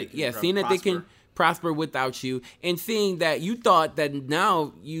they can prosper without you, and seeing that you thought that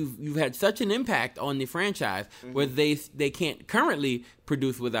now you've had such an impact on the franchise where they can't currently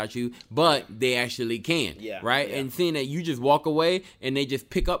produce without you, but they actually can, right? Yeah. And seeing that you just walk away and they just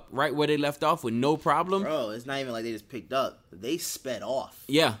pick up right where they left off with no problem. Bro, it's not even like they just picked up; they sped off.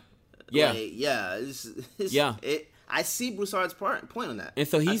 Yeah. Yeah, I see Broussard's point on that, and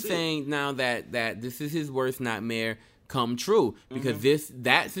so he's saying now that this is his worst nightmare come true because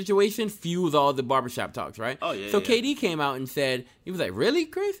that situation fuels all the barbershop talks, right? Oh yeah. So KD came out and said he was like, "Really,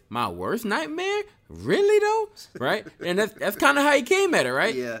 Chris? My worst nightmare? Really though?" Right? And that's kind of how he came at it,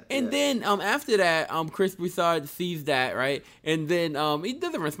 right? Yeah. And then after that, Chris Broussard sees that, right? And then he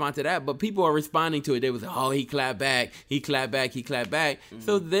doesn't respond to that, but people are responding to it. They was like, "Oh, he clapped back. He clapped back. He clapped back."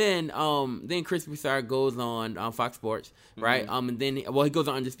 So then Chris Broussard goes on Fox Sports, right? And then he goes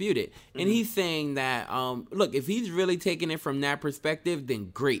on Undisputed, and he's saying that look, if he's really taking it from that perspective, then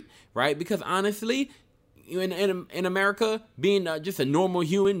great, right? Because honestly, in America, being just a normal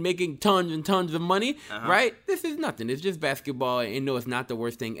human making tons and tons of money, right? This is nothing. It's just basketball, and no, it's not the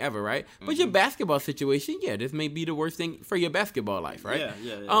worst thing ever, right? But your basketball situation, this may be the worst thing for your basketball life, right?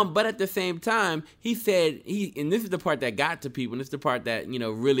 Yeah. But at the same time, he said and this is the part that got to people, and it's the part that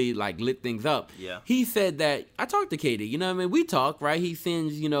really like lit things up. Yeah. He said that I talked to KD. You know what I mean? We talk, right? He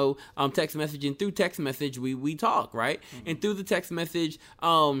sends text message, and through text message we talk, right? And through the text message,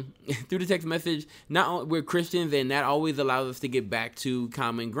 not we're Christians, and that always allows us to get back to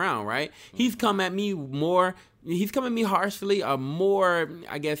common ground, right? He's come at me harshly, more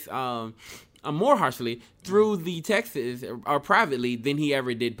harshly through the texts or privately than he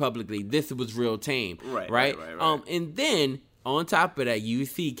ever did publicly. This was real tame, right? And then on top of that, you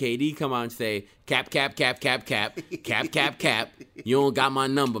see KD come out and say, cap, cap, cap, cap, cap, cap, cap, cap. You don't got my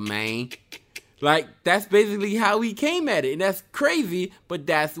number, man. Like, that's basically how he came at it. And that's crazy, but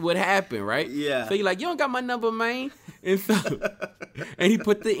that's what happened, right? Yeah. So you're like, you don't got my number, man. And so, and he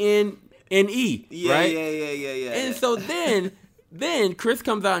put the N-E, yeah, right? Yeah. And so then Chris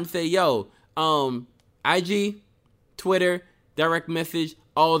comes out and say, yo, IG, Twitter, direct message,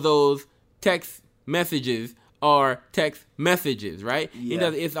 all those text messages are text messages, right?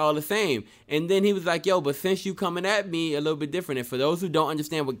 Yeah. It's all the same. And then he was like, yo, but since you coming at me a little bit different, and for those who don't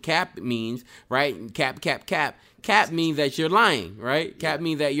understand what cap means, right? Cap means that you're lying, right? Cap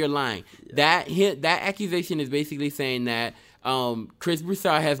means that you're lying. Yeah. That accusation is basically saying that Chris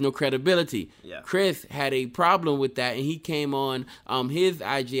Broussard has no credibility. Yeah. Chris had a problem with that, and he came on his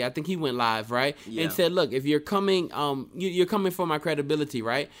IG. I think he went live, right? Yeah. And said, "Look, if you're coming, you're coming for my credibility,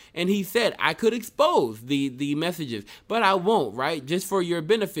 right?" And he said, "I could expose the messages, but I won't, right? Just for your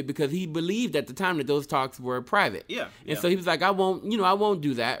benefit, because he believed at the time that those talks were private. Yeah. And so he was like, I won't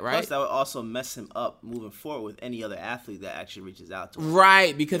do that, right? Plus, that would also mess him up moving forward with any other athlete that actually reaches out to him.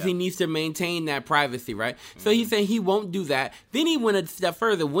 Right, because he needs to maintain that privacy, right? So he's saying he won't do that. Then he went a step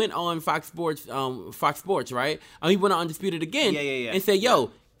further, went on Fox Sports, right? He went on Undisputed again and said,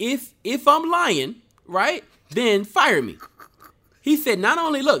 yo, if I'm lying, right, then fire me. He said, not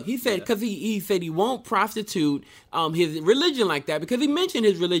only, look, he said, because he said he won't prostitute his religion like that, because he mentioned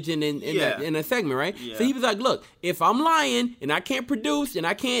his religion in a segment, right? Yeah. So he was like, look, if I'm lying and I can't produce and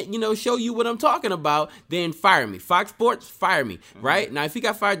I can't, show you what I'm talking about, then fire me. Fox Sports, fire me, right? Now, if he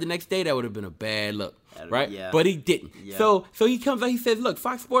got fired the next day, that would have been a bad look. Right? Yeah. But he didn't. Yeah. So he comes out, he says, look,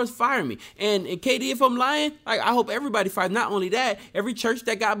 Fox Sports, fire me. And KD, if I'm lying, like, I hope everybody fires. Not only that, every church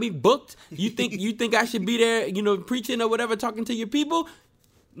that got me booked, you think I should be there, preaching or whatever, talking to your people?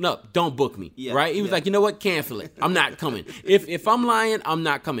 No, don't book me. Yeah. Right? He was like, you know what? Cancel it. I'm not coming. If I'm lying, I'm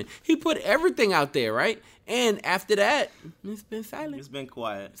not coming. He put everything out there, right? And after that, it's been silent. It's been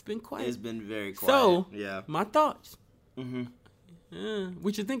quiet. It's been quiet. It's been very quiet. So, yeah. My thoughts. Mm-hmm.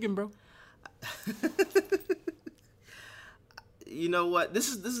 What you thinking, bro? You know what? This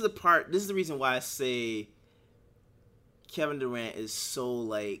is the reason why I say Kevin Durant is so,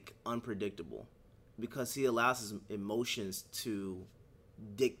 like, unpredictable, because he allows his emotions to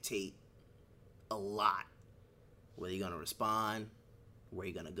dictate a lot. Whether you're gonna respond, where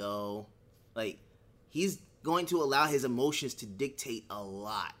you're gonna go. Like, he's going to allow his emotions to dictate a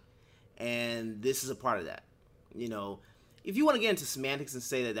lot. And this is a part of that. If you want to get into semantics and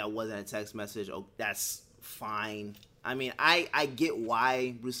say that wasn't a text message, that's fine. I mean, I get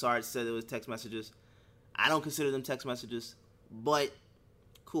why Broussard said it was text messages. I don't consider them text messages, but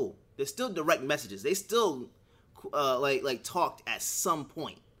cool. They're still direct messages. They still like talked at some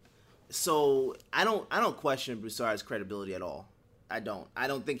point. So I don't question Broussard's credibility at all. I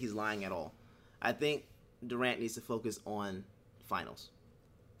don't think he's lying at all. I think Durant needs to focus on finals,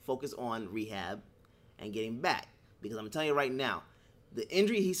 focus on rehab, and getting back. Because I'm telling you right now, the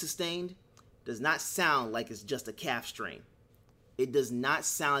injury he sustained does not sound like it's just a calf strain. It does not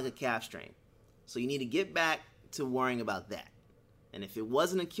sound like a calf strain. So you need to get back to worrying about that. And if it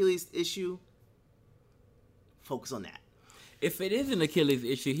was an Achilles issue, focus on that. If it is an Achilles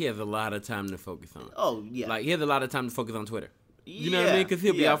issue, he has a lot of time to focus on. Oh, yeah. Like, he has a lot of time to focus on Twitter. You know what I mean? Because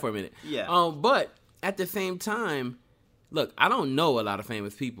he'll be out for a minute. Yeah. But at the same time, look, I don't know a lot of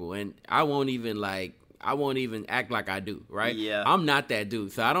famous people, and I won't even act like I do, right? Yeah. I'm not that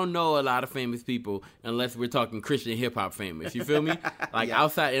dude. So I don't know a lot of famous people unless we're talking Christian hip hop famous. You feel me? Like,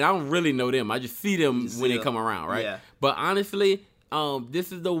 outside, and I don't really know them. I just see them when they come around, right? Yeah. But honestly,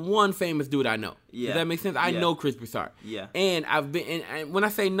 this is the one famous dude I know. Yeah. Does that make sense? I know Chris Broussard. Yeah. And and when I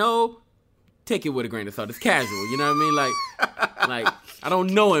say no, take it with a grain of salt. It's casual. You know what I mean? Like I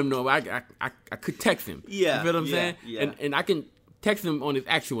don't know him, no. I could text him. Yeah. You feel what I'm saying? Yeah. And I can text him on his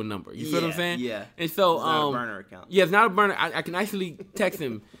actual number. You feel what I'm saying? Yeah. And so it's not a burner account. Yeah, it's not a burner. I can actually text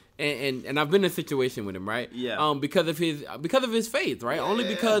him, and I've been in a situation with him, right? Yeah. Because of his faith, right? Only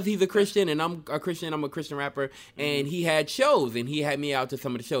because he's a Christian and I'm a Christian. I'm a Christian rapper, and he had shows and he had me out to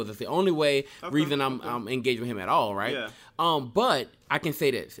some of the shows. That's the only reason I'm engaged with him at all, right? Yeah. But I can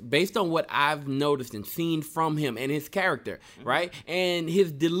say this based on what I've noticed and seen from him and his character, right, and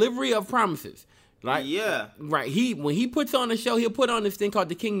his delivery of promises. Right? Yeah. Right. When he puts on a show, he'll put on this thing called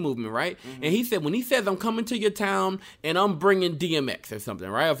the King Movement, right? Mm-hmm. And he said, when he says, I'm coming to your town and I'm bringing DMX or something,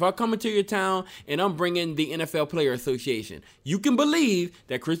 right? If I'm coming to your town and I'm bringing the NFL Player Association, you can believe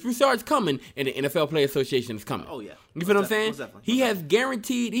that Chris Broussard's coming and the NFL Player Association is coming. Oh, yeah. You feel what I'm saying? He has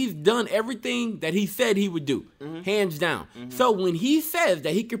guaranteed, he's done everything that he said he would do, hands down. Mm-hmm. So when he says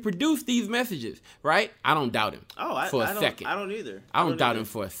that he could produce these messages, right, I don't doubt him for a second. I don't either. I don't doubt him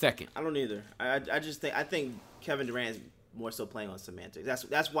for a second. I don't either. I think Kevin Durant more so playing on semantics.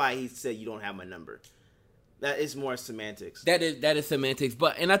 That's why he said you don't have my number. That is more semantics. That is semantics,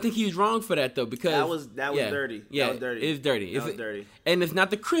 and I think he's wrong for that though, because that was dirty. Yeah, that was dirty. It's dirty. That was dirty. And it's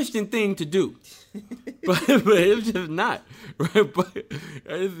not the Christian thing to do, but it's just not right. But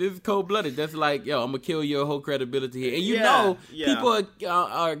it's cold blooded. That's like, yo, I'm gonna kill your whole credibility here, and people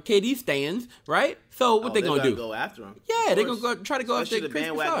are KD stans, right? So what they gonna do? Go after him. Yeah, they're gonna try to go after the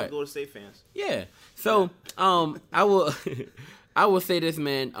bandwagon Golden State fans. Yeah. So I will. I will say this,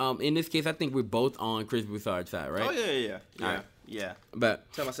 man. In this case, I think we're both on Chris Broussard's side, right? Oh, yeah. All right. Yeah. But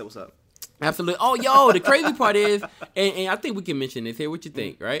tell myself what's up. Absolutely. Oh, yo, the crazy part is, and I think we can mention this here. What you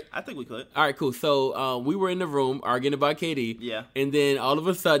think, right? I think we could. All right, cool. So we were in the room arguing about KD. Yeah. And then all of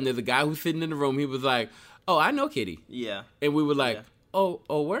a sudden, there's a guy who's sitting in the room. He was like, oh, I know KD. Yeah. And we were like, oh,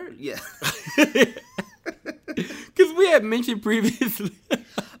 word? Yeah. Because we had mentioned previously.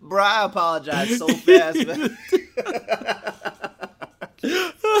 Bro, I apologize so fast, man.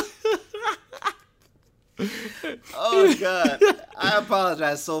 Oh God, I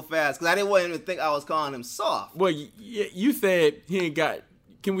apologize so fast because I didn't want him to think I was calling him soft. Well, you said he ain't got.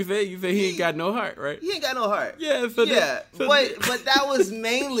 Can we say you said he ain't got no heart, right? He ain't got no heart. Yeah, but that was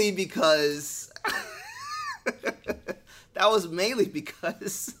mainly because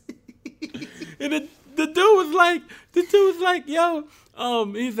and the dude was like, yo,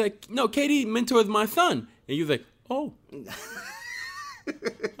 he's like, no, KD mentors my son, and he was like, oh.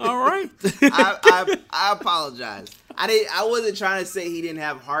 All right. I apologize. I wasn't trying to say he didn't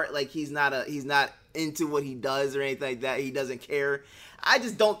have heart. Like he's not into what he does or anything like that. He doesn't care. I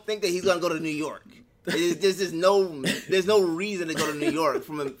just don't think that he's gonna go to New York. There's no reason to go to New York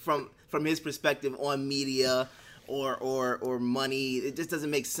from his perspective on media or money. It just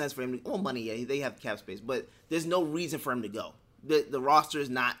doesn't make sense for him to. Well, money, yeah, they have cap space, but there's no reason for him to go. The roster is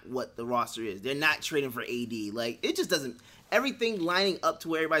not what the roster is. They're not trading for AD. Like it just doesn't. Everything lining up to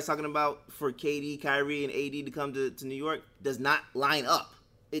where everybody's talking about for KD, Kyrie, and AD to come to New York does not line up.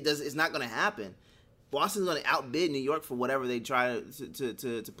 It's not going to happen. Boston's going to outbid New York for whatever they try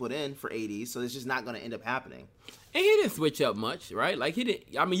to put in for AD, so it's just not going to end up happening. And he didn't switch up much, right? Like he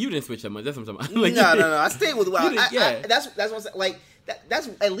didn't. I mean, you didn't switch up much. That's what I'm talking about. Like, no. I stayed with that's what I'm saying. Like that's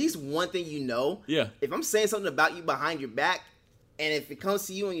at least one thing you know. Yeah. If I'm saying something about you behind your back. And if it comes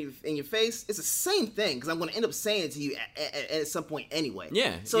to you in your face, it's the same thing because I'm going to end up saying it to you at some point anyway.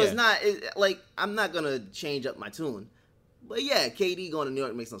 Yeah. So it's not like I'm not going to change up my tune. But yeah, KD going to New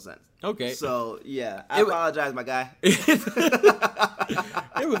York makes no sense. Okay. So yeah, I apologize, my guy. It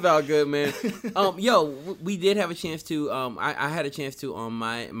was all good, man. Yo, we did have a chance to. I had a chance to on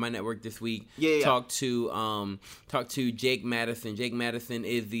my network this week. Talk to Jake Madison. Jake Madison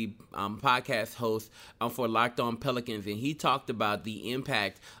is the podcast host for Locked On Pelicans, and he talked about the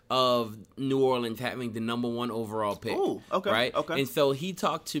impact of New Orleans having the number 1 overall pick. Oh, okay. Right? Okay. And so he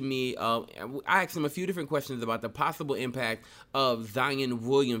talked to me. I asked him a few different questions about the possible impact of Zion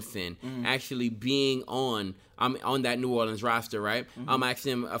Williamson actually being on that New Orleans roster, right? I asked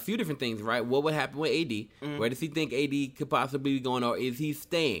him a few different things, right? What would happen with AD? Where does he think AD could possibly be going, or is he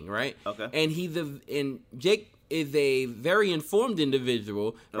staying, right? Okay. And Jake is a very informed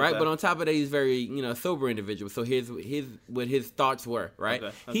individual, right? Okay. But on top of that, he's very, sober individual. So here's what his thoughts were, right?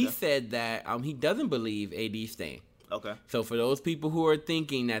 Okay. He said that he doesn't believe AD's staying. Okay. So for those people who are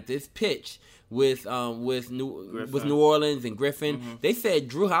thinking that this pitch with New Orleans and Griffin, they said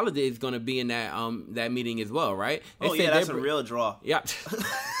Drew Holiday is going to be in that meeting as well, right? That's a real draw. Yeah.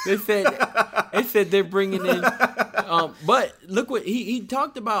 They said they're bringing in. But look what he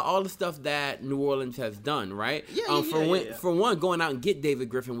talked about, all the stuff that New Orleans has done, right? For one, going out and get David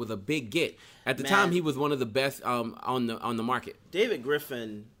Griffin was a big get. At the time, he was one of the best on the market. David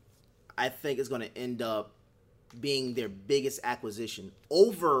Griffin, I think, is going to end up being their biggest acquisition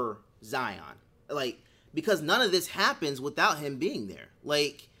over Zion. Like, because none of this happens without him being there.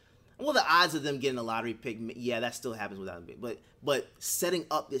 Like, well, the odds of them getting a lottery pick, yeah, that still happens without him. But setting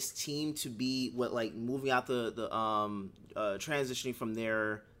up this team to be moving out the transitioning from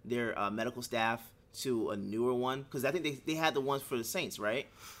their medical staff to a newer one, because I think they had the ones for the Saints, right?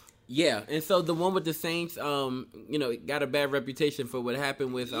 Yeah, and so the one with the Saints, got a bad reputation for what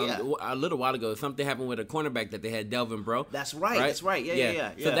happened with a little while ago. Something happened with a cornerback that they had, Delvin Bro. That's right. That's right.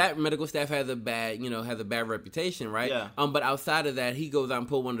 Yeah. So that medical staff has a bad reputation, right? Yeah. But outside of that, he goes out and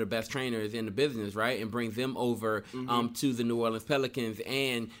pull one of the best trainers in the business, right, and brings them over to the New Orleans Pelicans.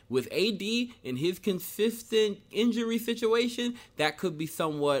 And with AD and his consistent injury situation, that could be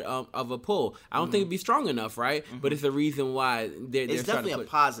somewhat of a pull. I don't think it'd be strong enough, right? But it's a reason why they're it's definitely a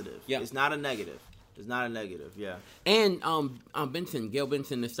positive. Yeah. It's not a negative. It's not a negative, yeah. And Gail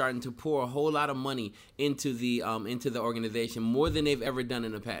Benson is starting to pour a whole lot of money into the organization, more than they've ever done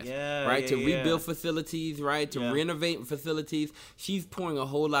in the past. Yeah, right? Yeah, to rebuild facilities, right? To Yeah. renovate facilities. She's pouring a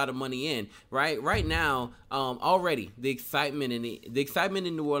whole lot of money in, right? Right now, already the excitement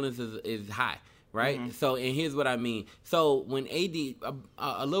in New Orleans is high. Right. Mm-hmm. So, and here's what I mean. So, when AD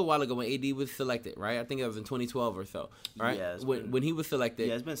a little while ago, when AD was selected, right? I think it was in 2012 or so, right? Yeah, when he was selected.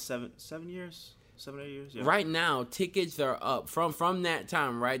 Yeah, it's been 7 years. 7 or 8 years. Yeah. Right now, tickets are up from that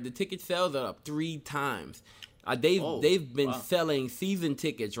time. Right, the ticket sales are up 3 times. They've been selling season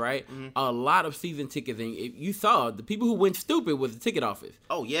tickets, right? Mm-hmm. A lot of season tickets, and if you saw the people who went stupid was the ticket office.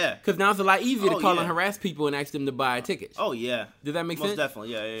 Oh yeah, because now it's a lot easier to call and harass people and ask them to buy tickets. Oh yeah, does that make sense? Most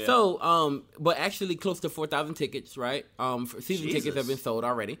definitely, yeah. So, but actually, close to 4,000 tickets, right? Season tickets have been sold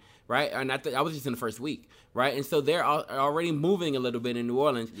already, right? And I was just in the first week, right? And so they're already moving a little bit in New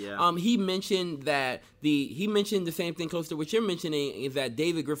Orleans. Yeah. He mentioned that he mentioned the same thing close to what you're mentioning, is that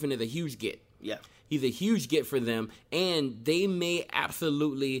David Griffin is a huge get. Yeah. He's a huge get for them, and they may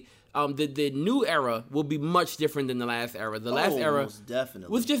absolutely the new era will be much different than the last era. The last era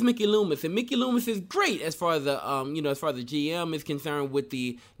was just Mickey Loomis, and Mickey Loomis is great as far as the as far as the GM is concerned with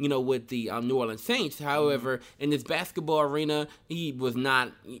the New Orleans Saints. However, in this basketball arena, it was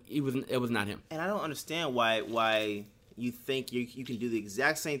not him. And I don't understand why you think you can do the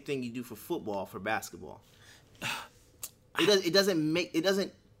exact same thing you do for football for basketball. It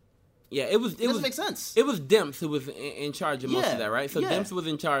doesn't. Yeah, it doesn't make sense. It was Demps who was in charge of most of that, right? So Demps was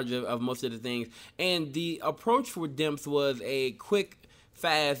in charge of most of the things. And the approach for Demps was a quick,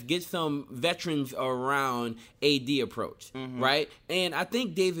 fast, get some veterans around AD approach, right? And I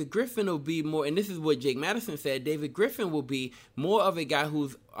think David Griffin will be more, and this is what Jake Madison said, David Griffin will be more of a guy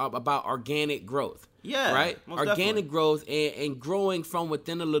who's about organic growth. Yeah, right. Organic definitely. growth and growing from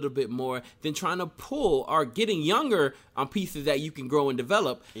within a little bit more than trying to pull or getting younger on pieces that you can grow and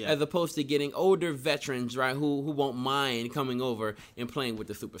develop, as opposed to getting older veterans, right? Who won't mind coming over and playing with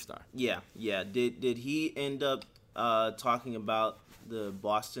the superstar. Yeah. Did he end up talking about the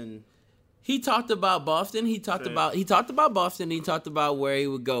Boston? He talked about Boston. He talked about Boston. He talked about where he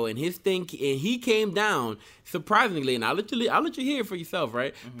would go, and he came down surprisingly. And I'll let you hear it for yourself,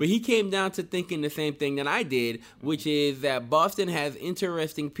 right? Mm-hmm. But he came down to thinking the same thing that I did, which is that Boston has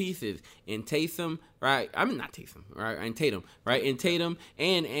interesting pieces in Taysom, right? I mean not Taysom, right? And Tatum, right? In Tatum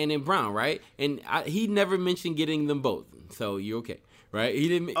and in Brown, right? And he never mentioned getting them both, so you're okay. Right? He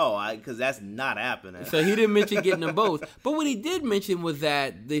didn't. Because that's not happening. So he didn't mention getting them both. But what he did mention was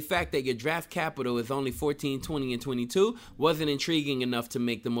that the fact that your draft capital is only 14, 20, and 22 wasn't intriguing enough to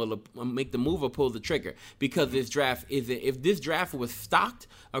make the move or pull the trigger. Because this draft if this draft was stocked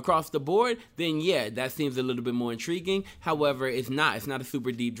across the board, then yeah, that seems a little bit more intriguing. However, it's not. It's not a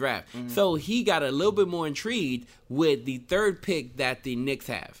super deep draft. Mm-hmm. So he got a little bit more intrigued with the third pick that the Knicks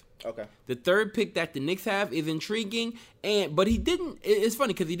have. Okay. The third pick that the Knicks have is intriguing, but he didn't. It's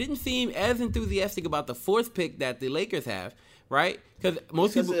funny because he didn't seem as enthusiastic about the fourth pick that the Lakers have, right?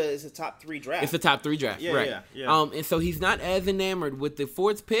 Because it's a top 3 draft. It's a top 3 draft, right? Yeah. And so he's not as enamored with the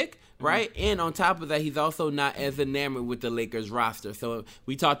fourth pick, right? Mm-hmm. And on top of that, he's also not as enamored with the Lakers roster. So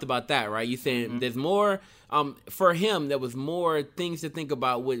we talked about that, right? You saying there's more. For him, there was more things to think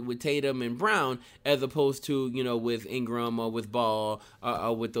about with Tatum and Brown as opposed to, with Ingram or with Ball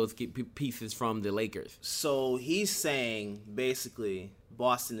or with those pieces from the Lakers. So he's saying, basically,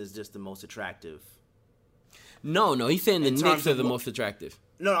 Boston is just the most attractive. No, he's saying the Knicks are the most attractive.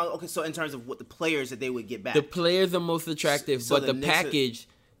 No, okay, so in terms of what the players that they would get back. The players are most attractive, but the package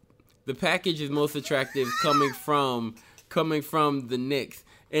is most attractive coming from the Knicks.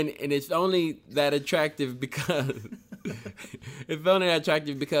 And it's only that attractive because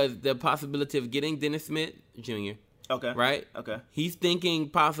the possibility of getting Dennis Smith Jr. Okay. Right? Okay. He's thinking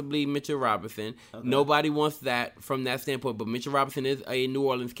possibly Mitchell Robinson. Okay. Nobody wants that from that standpoint, but Mitchell Robinson is a New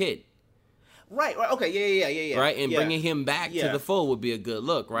Orleans kid. Right. Okay. Yeah. Right, and bringing him back to the fold would be a good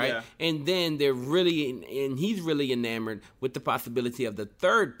look, right? Yeah. And then he's really enamored with the possibility of the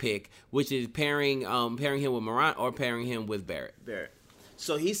third pick, which is pairing him with Morant or pairing him with Barrett.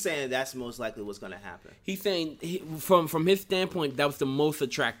 So he's saying that's most likely what's going to happen. He's saying from his standpoint, that was the most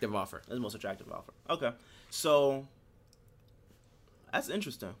attractive offer. That's the most attractive offer. Okay. So that's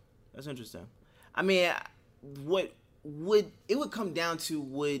interesting. I mean, what would come down to,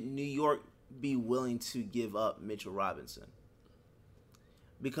 would New York be willing to give up Mitchell Robinson?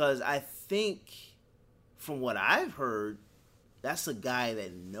 Because I think from what I've heard, that's a guy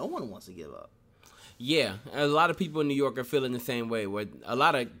that no one wants to give up. Yeah, a lot of people in New York are feeling the same way. Where a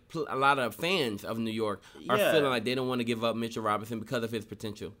lot of fans of New York are feeling like they don't want to give up Mitchell Robinson because of his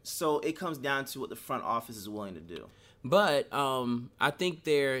potential. So it comes down to what the front office is willing to do. But I think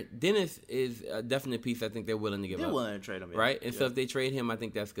Dennis is a definite piece. I think they're willing to give up. They're willing to trade him, right? And so if they trade him, I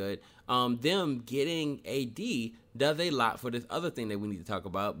think that's good. Them getting AD does a lot for this other thing that we need to talk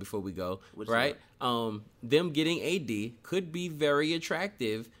about before we go, right? Them getting AD could be very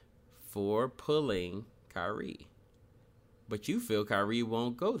attractive for pulling Kyrie. But you feel Kyrie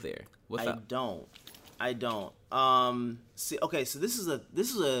won't go there. What's up? I don't. So this is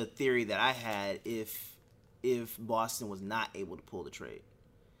a theory that I had if Boston was not able to pull the trade.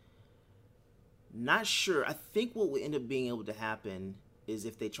 Not sure. I think what would end up being able to happen is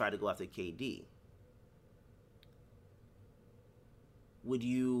if they try to go after KD. Would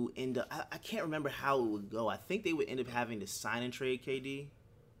you end up... I can't remember how it would go. I think they would end up having to sign and trade KD,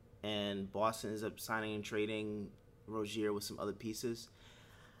 and Boston ends up signing and trading Rozier with some other pieces.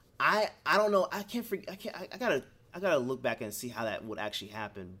 I don't know. I gotta look back and see how that would actually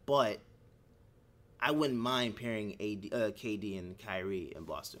happen, but I wouldn't mind pairing KD and Kyrie in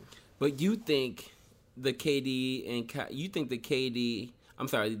Boston. But you think the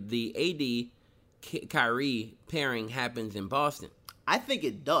AD Kyrie pairing happens in Boston? I think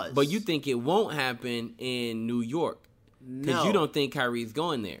it does. But you think it won't happen in New York? Because you don't think Kyrie's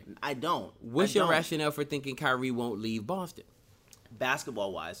going there. I don't. What's your rationale for thinking Kyrie won't leave Boston?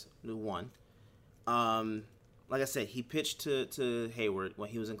 Basketball-wise, one. Like I said, he pitched to Hayward when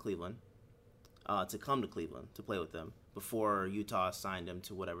he was in Cleveland to come to Cleveland to play with them before Utah signed him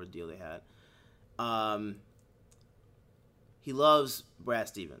to whatever deal they had. He loves Brad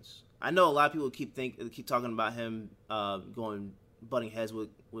Stevens. I know a lot of people keep talking about him butting heads with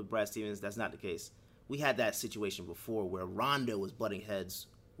Brad Stevens. That's not the case. We had that situation before where Rondo was butting heads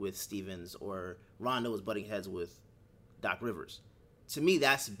with Stevens or Rondo was butting heads with Doc Rivers. To me,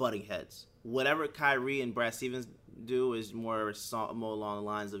 that's butting heads. Whatever Kyrie and Brad Stevens do is more along the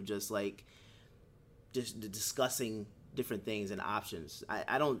lines of just discussing different things and options.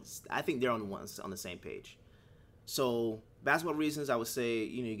 I think they're on the same page. So basketball reasons, I would say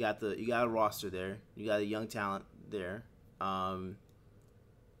you got a roster there, you got a young talent there.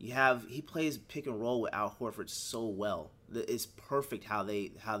 He plays pick and roll with Al Horford so well. It's perfect how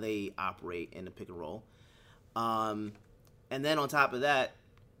they operate in the pick and roll. And then on top of that,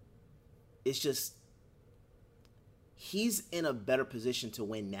 it's just he's in a better position to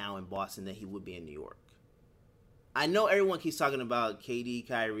win now in Boston than he would be in New York. I know everyone keeps talking about KD,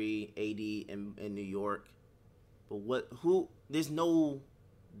 Kyrie, AD in New York, but there's no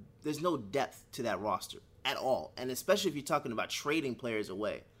depth to that roster at all. And especially if you're talking about trading players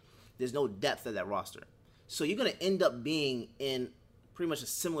away, there's no depth of that roster. So you're going to end up being in pretty much a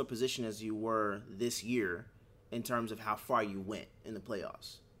similar position as you were this year in terms of how far you went in the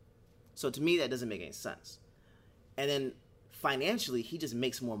playoffs. So to me, that doesn't make any sense. And then financially, he just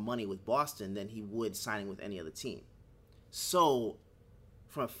makes more money with Boston than he would signing with any other team. So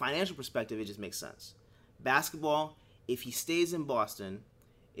from a financial perspective, it just makes sense. Basketball, if he stays in Boston,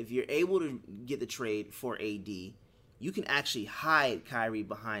 if you're able to get the trade for AD, you can actually hide Kyrie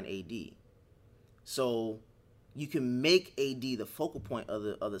behind AD. So you can make AD the focal point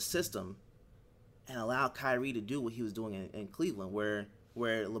of the system and allow Kyrie to do what he was doing in Cleveland, where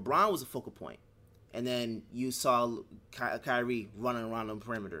LeBron was a focal point. And then you saw Kyrie running around the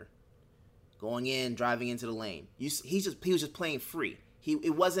perimeter, going in, driving into the lane. He was just playing free.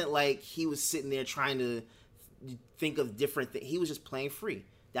 It wasn't like he was sitting there trying to think of different things. He was just playing free.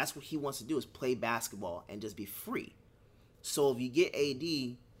 That's what he wants to do, is play basketball and just be free. So if you get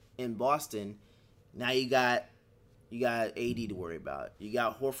AD in Boston, now you got AD to worry about. You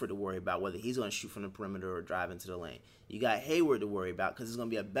got Horford to worry about whether he's going to shoot from the perimeter or drive into the lane. You got Hayward to worry about because there's going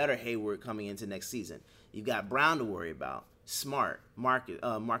to be a better Hayward coming into next season. You've got Brown to worry about. Smart,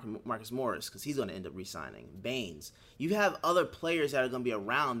 Marcus Morris, because he's going to end up re-signing. Baines. You have other players that are going to be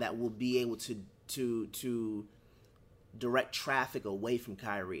around that will be able to direct traffic away from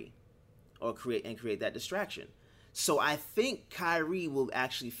Kyrie or create that distraction. So I think Kyrie will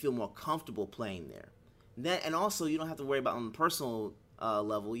actually feel more comfortable playing there. And also, you don't have to worry about on the personal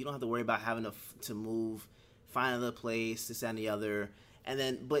level. You don't have to worry about having to move, find another place, this, that, and the other.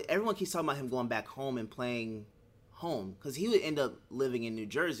 But everyone keeps talking about him going back home and playing home because he would end up living in New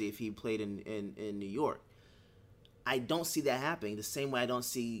Jersey if he played in New York. I don't see that happening the same way I don't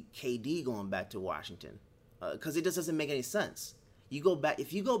see KD going back to Washington because it just doesn't make any sense.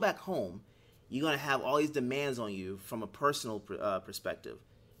 If you go back home, you're going to have all these demands on you from a personal perspective.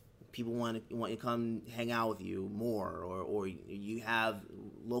 people want to come hang out with you more, or you have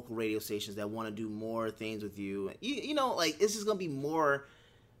local radio stations that want to do more things with you. You know, like it's just gonna be more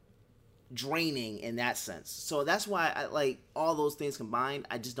draining in that sense. So that's why I like all those things combined.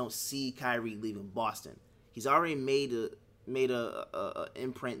 I just don't see Kyrie leaving Boston. He's already made a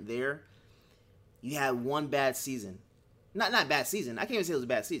imprint there. You had one bad season, not bad season. I can't even say it was a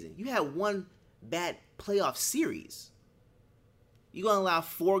bad season. You had one bad playoff series. You gonna allow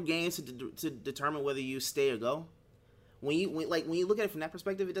 4 games to determine whether you stay or go? When you look at it from that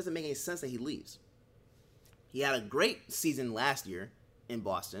perspective, it doesn't make any sense that he leaves. He had a great season last year in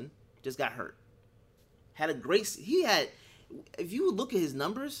Boston. Just got hurt. If you look at his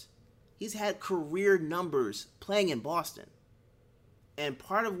numbers, he's had career numbers playing in Boston. And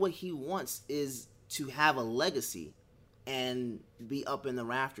part of what he wants is to have a legacy and be up in the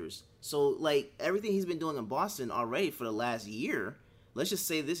rafters. So, like, everything he's been doing in Boston already for the last year, let's just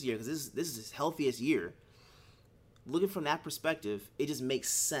say this year, because this is his healthiest year. Looking from that perspective, it just makes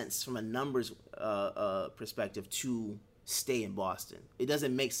sense from a numbers perspective to stay in Boston. It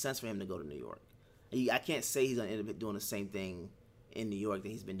doesn't make sense for him to go to New York. I can't say he's going to end up doing the same thing in New York that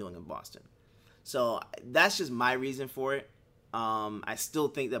he's been doing in Boston. So that's just my reason for it. I still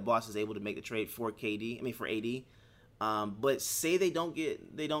think that Boston's able to make the trade for AD. But say they don't get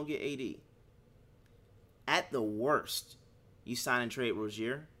AD. At the worst, you sign and trade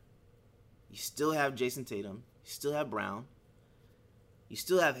Rozier. You still have Jason Tatum. You still have Brown. You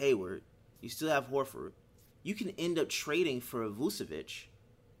still have Hayward. You still have Horford. You can end up trading for Vucevic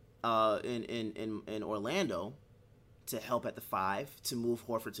in Orlando to help at the 5 to move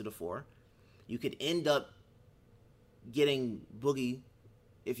Horford to the 4. You could end up getting Boogie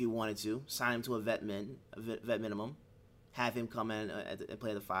if you wanted to, sign him to a vet minimum, have him come in and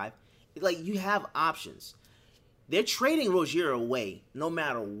play the 5. Like, you have options. They're trading Rozier away no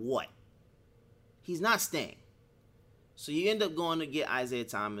matter what. He's not staying. So you end up going to get Isaiah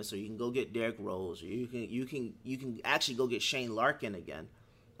Thomas, or you can go get Derrick Rose, or you can actually go get Shane Larkin again.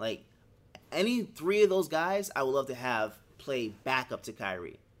 Like, any 3 of those guys, I would love to have play backup to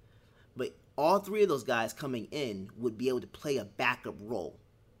Kyrie. But all 3 of those guys coming in would be able to play a backup role.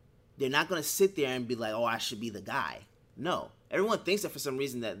 They're not going to sit there and be like, oh, I should be the guy. No. Everyone thinks that for some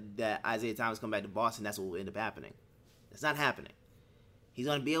reason that Isaiah Thomas come back to Boston, that's what will end up happening. It's not happening. He's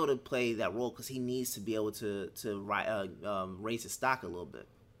going to be able to play that role because he needs to be able to raise his stock a little bit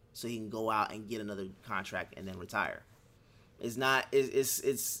so he can go out and get another contract and then retire.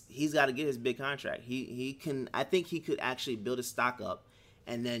 It's he's got to get his big contract. I think he could actually build his stock up,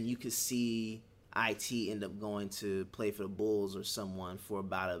 and then you could see IT end up going to play for the Bulls or someone for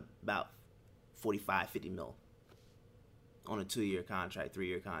about 45-50 mil on a 2-year contract,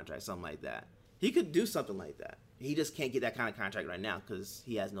 3-year contract, something like that. He could do something like that. He just can't get that kind of contract right now because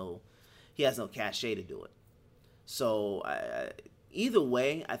he has no cachet to do it. So either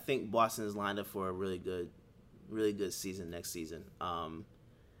way, I think Boston is lined up for a really good season next season.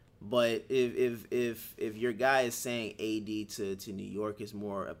 But if your guy is saying AD to New York is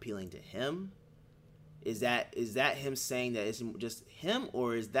more appealing to him, is that him saying that it's just him,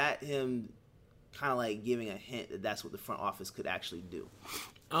 or is that him kind of like giving a hint that that's what the front office could actually do?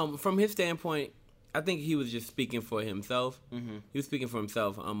 From his standpoint, I think he was just speaking for himself. Mm-hmm. He was speaking for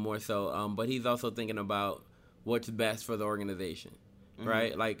himself more so, but he's also thinking about what's best for the organization, mm-hmm.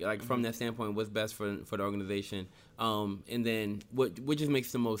 right? Like mm-hmm. from that standpoint, what's best for the organization, and then what just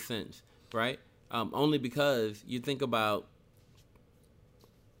makes the most sense, right? Only because you think about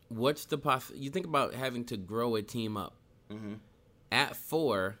you think about having to grow a team up. Mm-hmm. At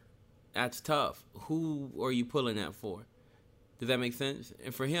 4, that's tough. Who are you pulling at 4? Does that make sense?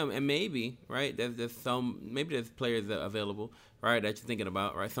 And for him, and maybe, right, there's players that are available, right, that you're thinking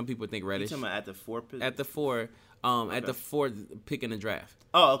about, right? Some people think Reddish. You're talking about at the 4 position? At the 4, okay. At the 4th pick in the draft.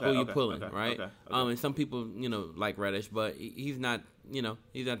 Oh, okay. Who you pulling, okay, right? Okay. And some people, like Reddish, but he's not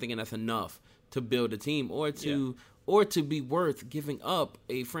thinking that's enough to build a team or to be worth giving up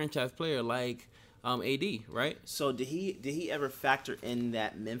a franchise player like AD, right? So did he ever factor in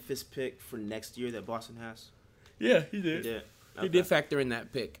that Memphis pick for next year that Boston has? Yeah, he did. He did. Okay. He did factor in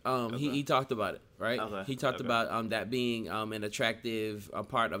that pick. He talked about it, right? Okay. He talked about that being an attractive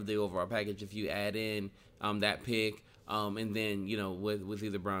part of the overall package if you add in that pick, and then with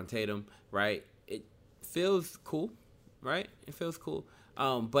either Brown Tatum, right? It feels cool, right? It feels cool.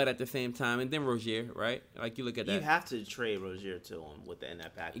 But at the same time, and then Rozier, right? Like you look at that, you have to trade Rozier to him in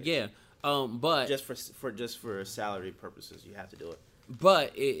that package. Yeah, but just for salary purposes, you have to do it.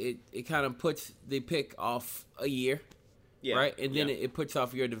 But it kind of puts the pick off a year. Yeah, right? And then it puts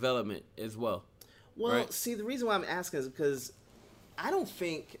off your development as well. Well, right? See, the reason why I'm asking is because I don't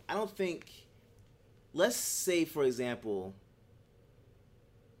think. Let's say, for example,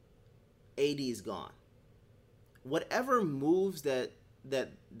 AD is gone. Whatever moves that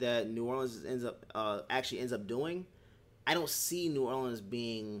New Orleans ends up doing, I don't see New Orleans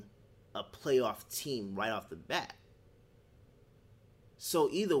being a playoff team right off the bat. So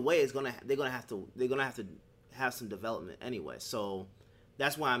either way, they're gonna have to have some development anyway. So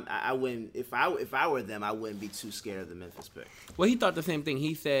that's why I wouldn't, if I were them, I wouldn't be too scared of the Memphis pick. Well, he thought the same thing.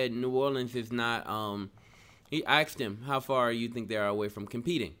 He said New Orleans is not. He asked him how far you think they are away from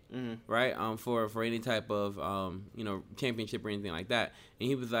competing, right? For any type of championship or anything like that. And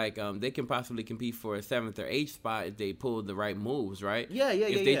he was like, they can possibly compete for a 7th or 8th spot if they pull the right moves, right?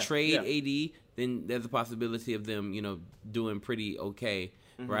 If they trade AD, then there's a possibility of them, doing pretty okay,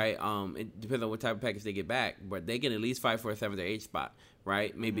 right? It depends on what type of package they get back, but they can at least fight for a 7th or 8th spot,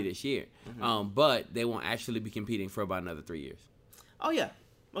 right? Maybe this year, but they won't actually be competing for about another 3 years. Oh yeah,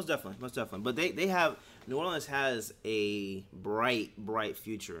 most definitely. But they have. New Orleans has a bright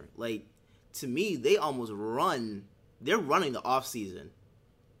future. Like, to me, they're running the offseason.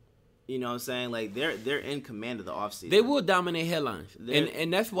 You know what I'm saying? Like, they're in command of the offseason. They will dominate headlines.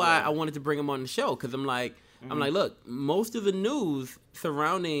 And that's why I wanted to bring them on the show, because I'm like, look, most of the news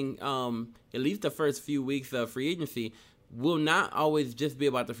surrounding at least the first few weeks of free agency will not always just be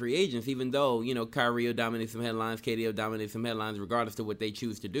about the free agents, even though, Kyrie will dominate some headlines, KD will dominate some headlines, regardless of what they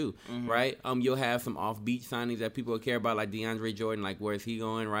choose to do, right? You'll have some offbeat signings that people care about, like DeAndre Jordan, like, where's he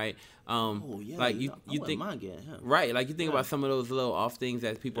going, right? Like, you think, mind getting him. Right, like, you think about some of those little off things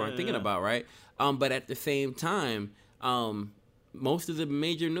that people aren't thinking about, right? But at the same time, most of the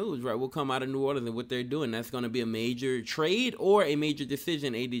major news, right, will come out of New Orleans and what they're doing. That's going to be a major trade or a major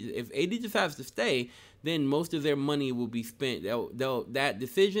decision. If AD decides to stay, then most of their money will be spent. That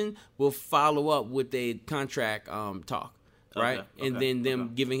decision will follow up with a contract talk, right? And then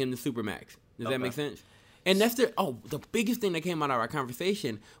them giving him the Supermax. Does that make sense? And that's the biggest thing that came out of our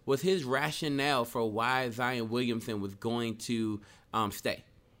conversation was his rationale for why Zion Williamson was going to stay.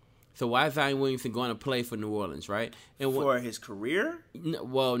 So why is Zion Williamson going to play for New Orleans, right? And for his career?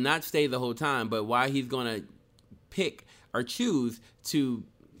 Well, not stay the whole time, but why he's going to pick or choose to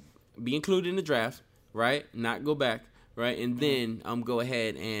be included in the draft, right? Not go back, right? And then go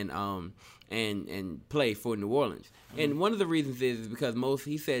ahead and play for New Orleans. And one of the reasons is because most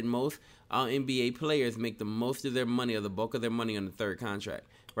NBA players make the most of their money or the bulk of their money on the third contract.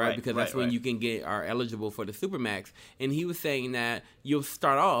 Right, because that's when you can are eligible for the Supermax. And he was saying that you'll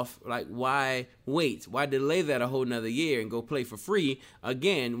start off, like, why wait? Why delay that a whole nother year and go play for free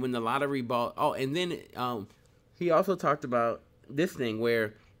again when the lottery ball? Oh, and then he also talked about this thing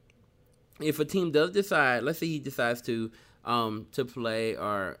where if a team does decide, let's say he decides to play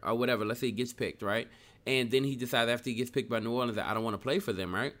or whatever, let's say he gets picked, right? And then he decides after he gets picked by New Orleans that I don't want to play for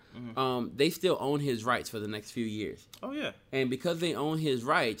them, right? They still own his rights for the next few years. Oh, yeah. And because they own his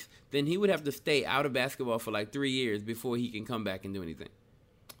rights, then he would have to stay out of basketball for like 3 years before he can come back and do anything.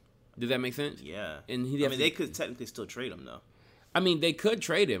 Does that make sense? Yeah. And they could technically still trade him, though. I mean, they could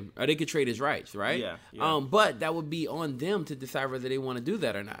trade him, or they could trade his rights, right? Yeah. But that would be on them to decide whether they want to do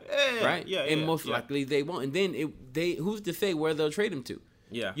that or not, right? And most likely they won't. And then who's to say where they'll trade him to?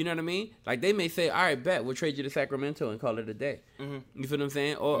 Yeah. You know what I mean? Like, they may say, all right, bet, we'll trade you to Sacramento and call it a day. You feel what I'm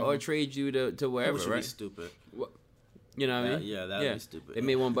saying? Or trade you to wherever, which would right? be stupid. You know what I mean? Yeah, that would be stupid. They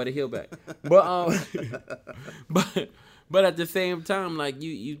may want Buddy Hield back. But at the same time, like,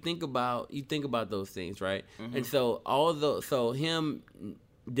 you think about those things, right? And so him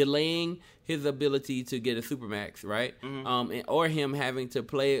delaying his ability to get a Supermax, right? Or him having to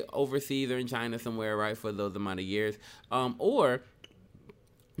play overseas or in China somewhere, right, for those amount of years. Or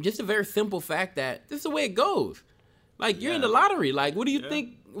just a very simple fact that this is the way it goes. Like, you're in the lottery. Like, what do you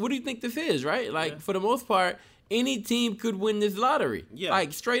think? What do you think this is, right? Like, for the most part, any team could win this lottery.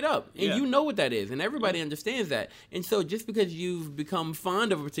 Like, straight up. And you know what that is. And everybody understands that. And so just because you've become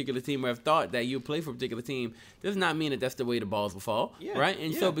fond of a particular team or have thought that you'll play for a particular team does not mean that that's the way the balls will fall. Right?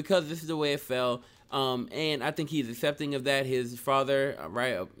 And so because this is the way it fell, and I think he's accepting of that. His father,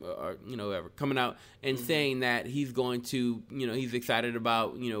 coming out and saying that he's going to, he's excited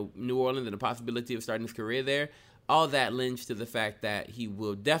about, New Orleans and the possibility of starting his career there. All that lends to the fact that he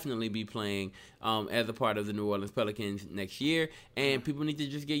will definitely be playing as a part of the New Orleans Pelicans next year, and people need to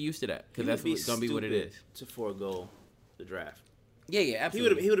just get used to that because that's going to be what it is. To forego the draft. Yeah,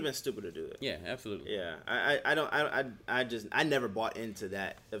 absolutely. He would have been stupid to do it. Yeah, absolutely. Yeah, I never bought into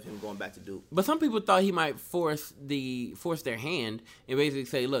that of him going back to Duke. But some people thought he might force their hand and basically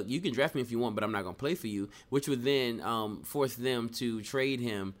say, look, you can draft me if you want, but I'm not going to play for you, which would then force them to trade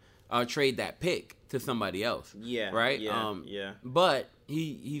him trade that pick to somebody else. Yeah. Right. Yeah. But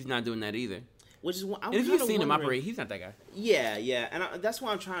he's not doing that either. Which is and if you've seen him operate, he's not that guy. Yeah, and that's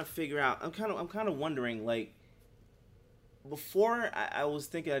why I'm trying to figure out. I'm kind of wondering, like, before I was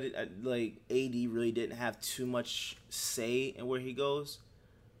thinking like AD really didn't have too much say in where he goes,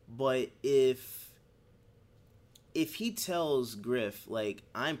 but if he tells Griff, like,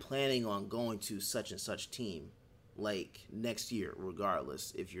 I'm planning on going to such and such team, like, next year,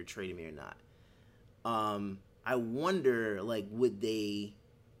 regardless if you're trading me or not, I wonder, like, would they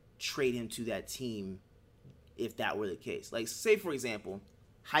trade him to that team if that were the case? Like, say, for example,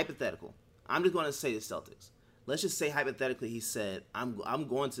 hypothetical. I'm just going to say the Celtics. Let's just say, hypothetically, he said, I'm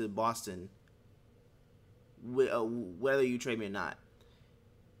going to Boston, whether you trade me or not.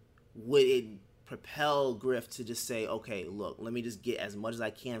 Would it propel Griff to just say, okay, look, let me just get as much as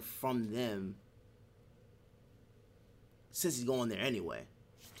I can from them since he's going there anyway?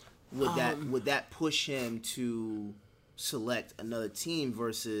 Would that push him to select another team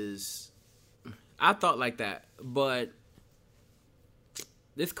versus... I thought like that, but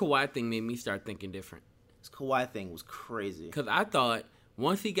this Kawhi thing made me start thinking different. This Kawhi thing was crazy. Because I thought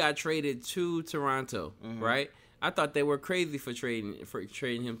once he got traded to Toronto, right? I thought they were crazy for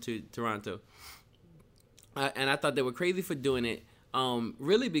trading him to Toronto. And I thought they were crazy for doing it,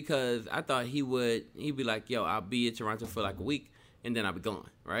 really, because I thought he'd be like, yo, I'll be in Toronto for like a week, and then I'll be gone,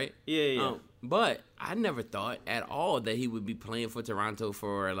 right? Yeah. But I never thought at all that he would be playing for Toronto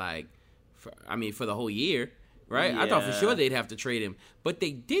for the whole year, right? Yeah. I thought for sure they'd have to trade him, but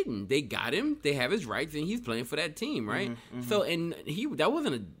they didn't. They got him. They have his rights, and he's playing for that team, right? So, and that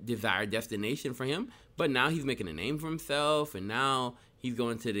wasn't a desired destination for him, but now he's making a name for himself, and now he's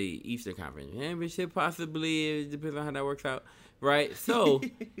going to the Eastern Conference Championship, possibly. It depends on how that works out, right? So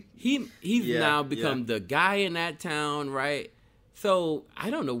he's now become the guy in that town, right? So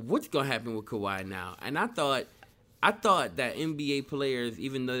I don't know what's gonna happen with Kawhi now. And I thought that NBA players,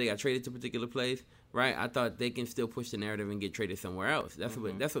 even though they got traded to a particular place, right? I thought they can still push the narrative and get traded somewhere else. That's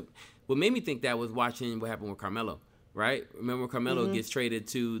what made me think that was watching what happened with Carmelo. Right? Remember when Carmelo gets traded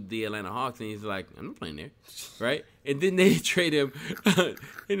to the Atlanta Hawks and he's like, I'm not playing there. Right? And then they trade him to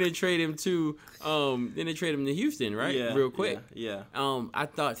Houston, right? Yeah, real quick. Yeah. I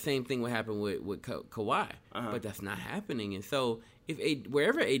thought same thing would happen with Kawhi. But that's not happening. And so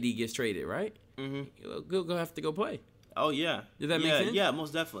wherever AD gets traded, right? He'll have to go play. Oh yeah. Does that make sense? Yeah,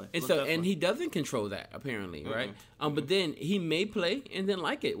 most definitely. And and he doesn't control that apparently, right? But then he may play and then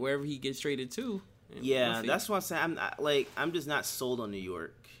like it wherever he gets traded to. Yeah, that's what I'm saying. I'm just not sold on New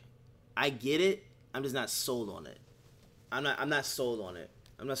York. I get it. I'm just not sold on it. I'm not sold on it.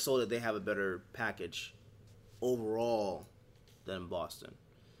 I'm not sold that they have a better package overall than Boston.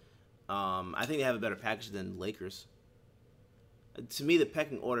 I think they have a better package than Lakers. To me, the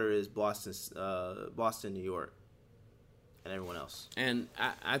pecking order is Boston, New York, and everyone else. And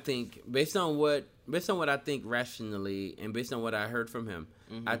I think based on what I think rationally, and based on what I heard from him,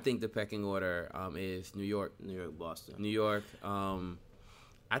 I think the pecking order is New York, Boston. New York.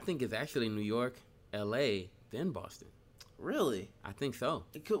 I think it's actually New York, LA, then Boston. Really? I think so.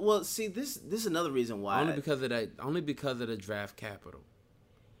 Well, see, this is another reason why. Only because of the draft capital.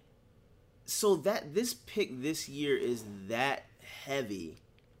 So that this pick this year is that heavy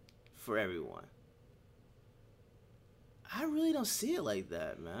for everyone. I really don't see it like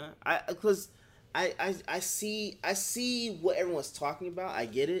that, man. I see what everyone's talking about. I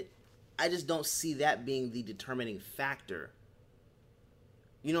get it. I just don't see that being the determining factor.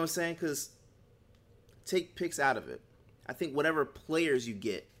 You know what I'm saying? Because take picks out of it. I think whatever players you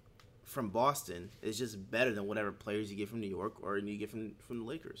get from Boston is just better than whatever players you get from New York or you get from the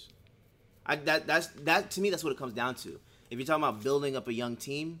Lakers. That to me, that's what it comes down to. If you're talking about building up a young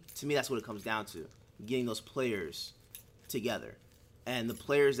team, to me, that's what it comes down to. Getting those players together. And the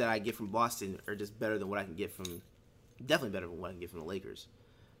players that I get from Boston are just better than what I can get definitely better than what I can get from the Lakers.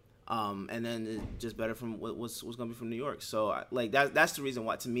 And then it's just better from what's going to be from New York. So that's the reason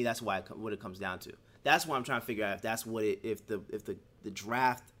why, to me, that's what it comes down to. That's why I'm trying to figure out if that's what if the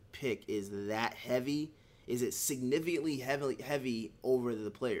draft pick is that heavy, is it significantly heavy over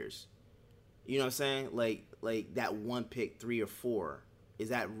the players? You know what I'm saying? Like that one pick, 3 or 4, is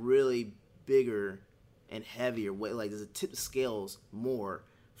that really bigger and heavier? Like, does it tip the scales more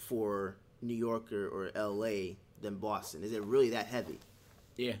for New York or LA than Boston? Is it really that heavy?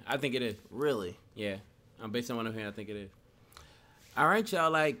 Yeah, I think it is. Really? Yeah. Based on what I'm hearing, I think it is. All right,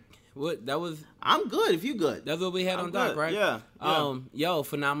 y'all. What that was? I'm good. If you good, that's what we had on Doc, right? Yeah. Yo,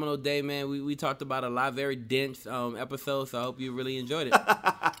 phenomenal day, man. We talked about a lot, very dense episode. So I hope you really enjoyed it.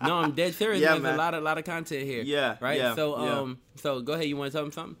 No, I'm dead serious. Yeah, There's man. a lot of content here. Yeah. Right. Yeah, So go ahead. You want to tell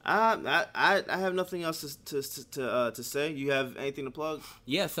them something? I have nothing else to say. You have anything to plug?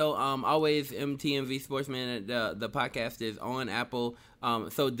 Yeah. So always MTMV Sportsman. The podcast is on Apple.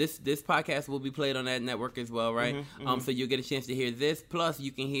 So this podcast will be played on that network as well, right? So you'll get a chance to hear this. Plus,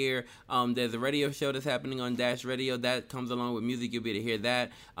 you can hear there's a radio show that's happening on Dash Radio that comes along with music. You'll be able to hear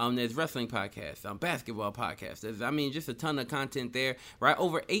that. There's wrestling podcasts, basketball podcasts. There's just a ton of content there, right?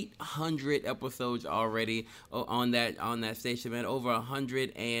 Over 800 episodes already on that station, man. Over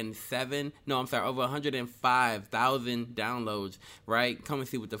 105,000 downloads, right? Come and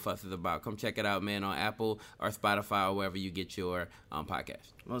see what the fuss is about. Come check it out, man, on Apple or Spotify or wherever you get your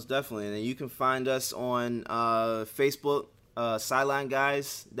podcast. Most definitely. And then you can find us on Facebook, Sideline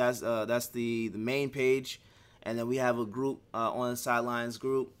Guys. That's the main page. And then we have a group on the Sidelines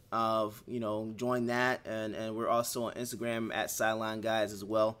group of, join that. And we're also on Instagram at Sideline Guys as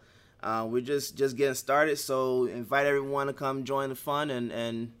well. We're just getting started. So invite everyone to come join the fun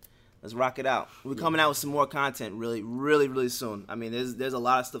and let's rock it out. We're coming out with some more content really, really, really soon. I mean, there's a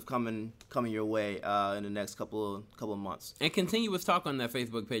lot of stuff coming your way in the next couple of months. And continuous talk on that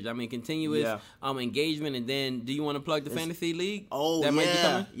Facebook page. I mean, continuous engagement. And then, do you want to plug the Fantasy League? Oh, that might be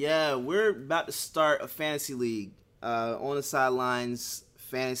coming? Yeah. We're about to start a Fantasy League on the Sidelines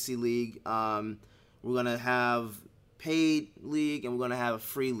Fantasy League. We're gonna have paid league and we're gonna have a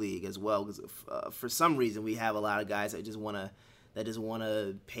free league as well. Because for some reason, we have a lot of guys that just want to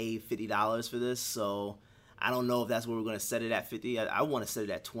pay $50 for this. So I don't know if that's where we're going to set it at 50. I want to set it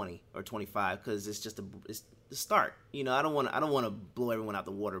at 20 or 25 because it's just it's the start. I don't want to blow everyone out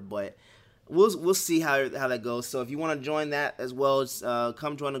the water, but we'll see how that goes. So if you want to join that as well,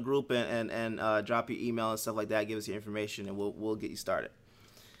 come join the group and drop your email and stuff like that. Give us your information and we'll get you started.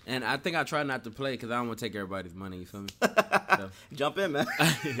 And I think I try not to play because I don't want to take everybody's money. You feel me? So. Jump in, man. All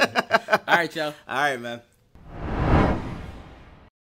right, y'all. All right, man.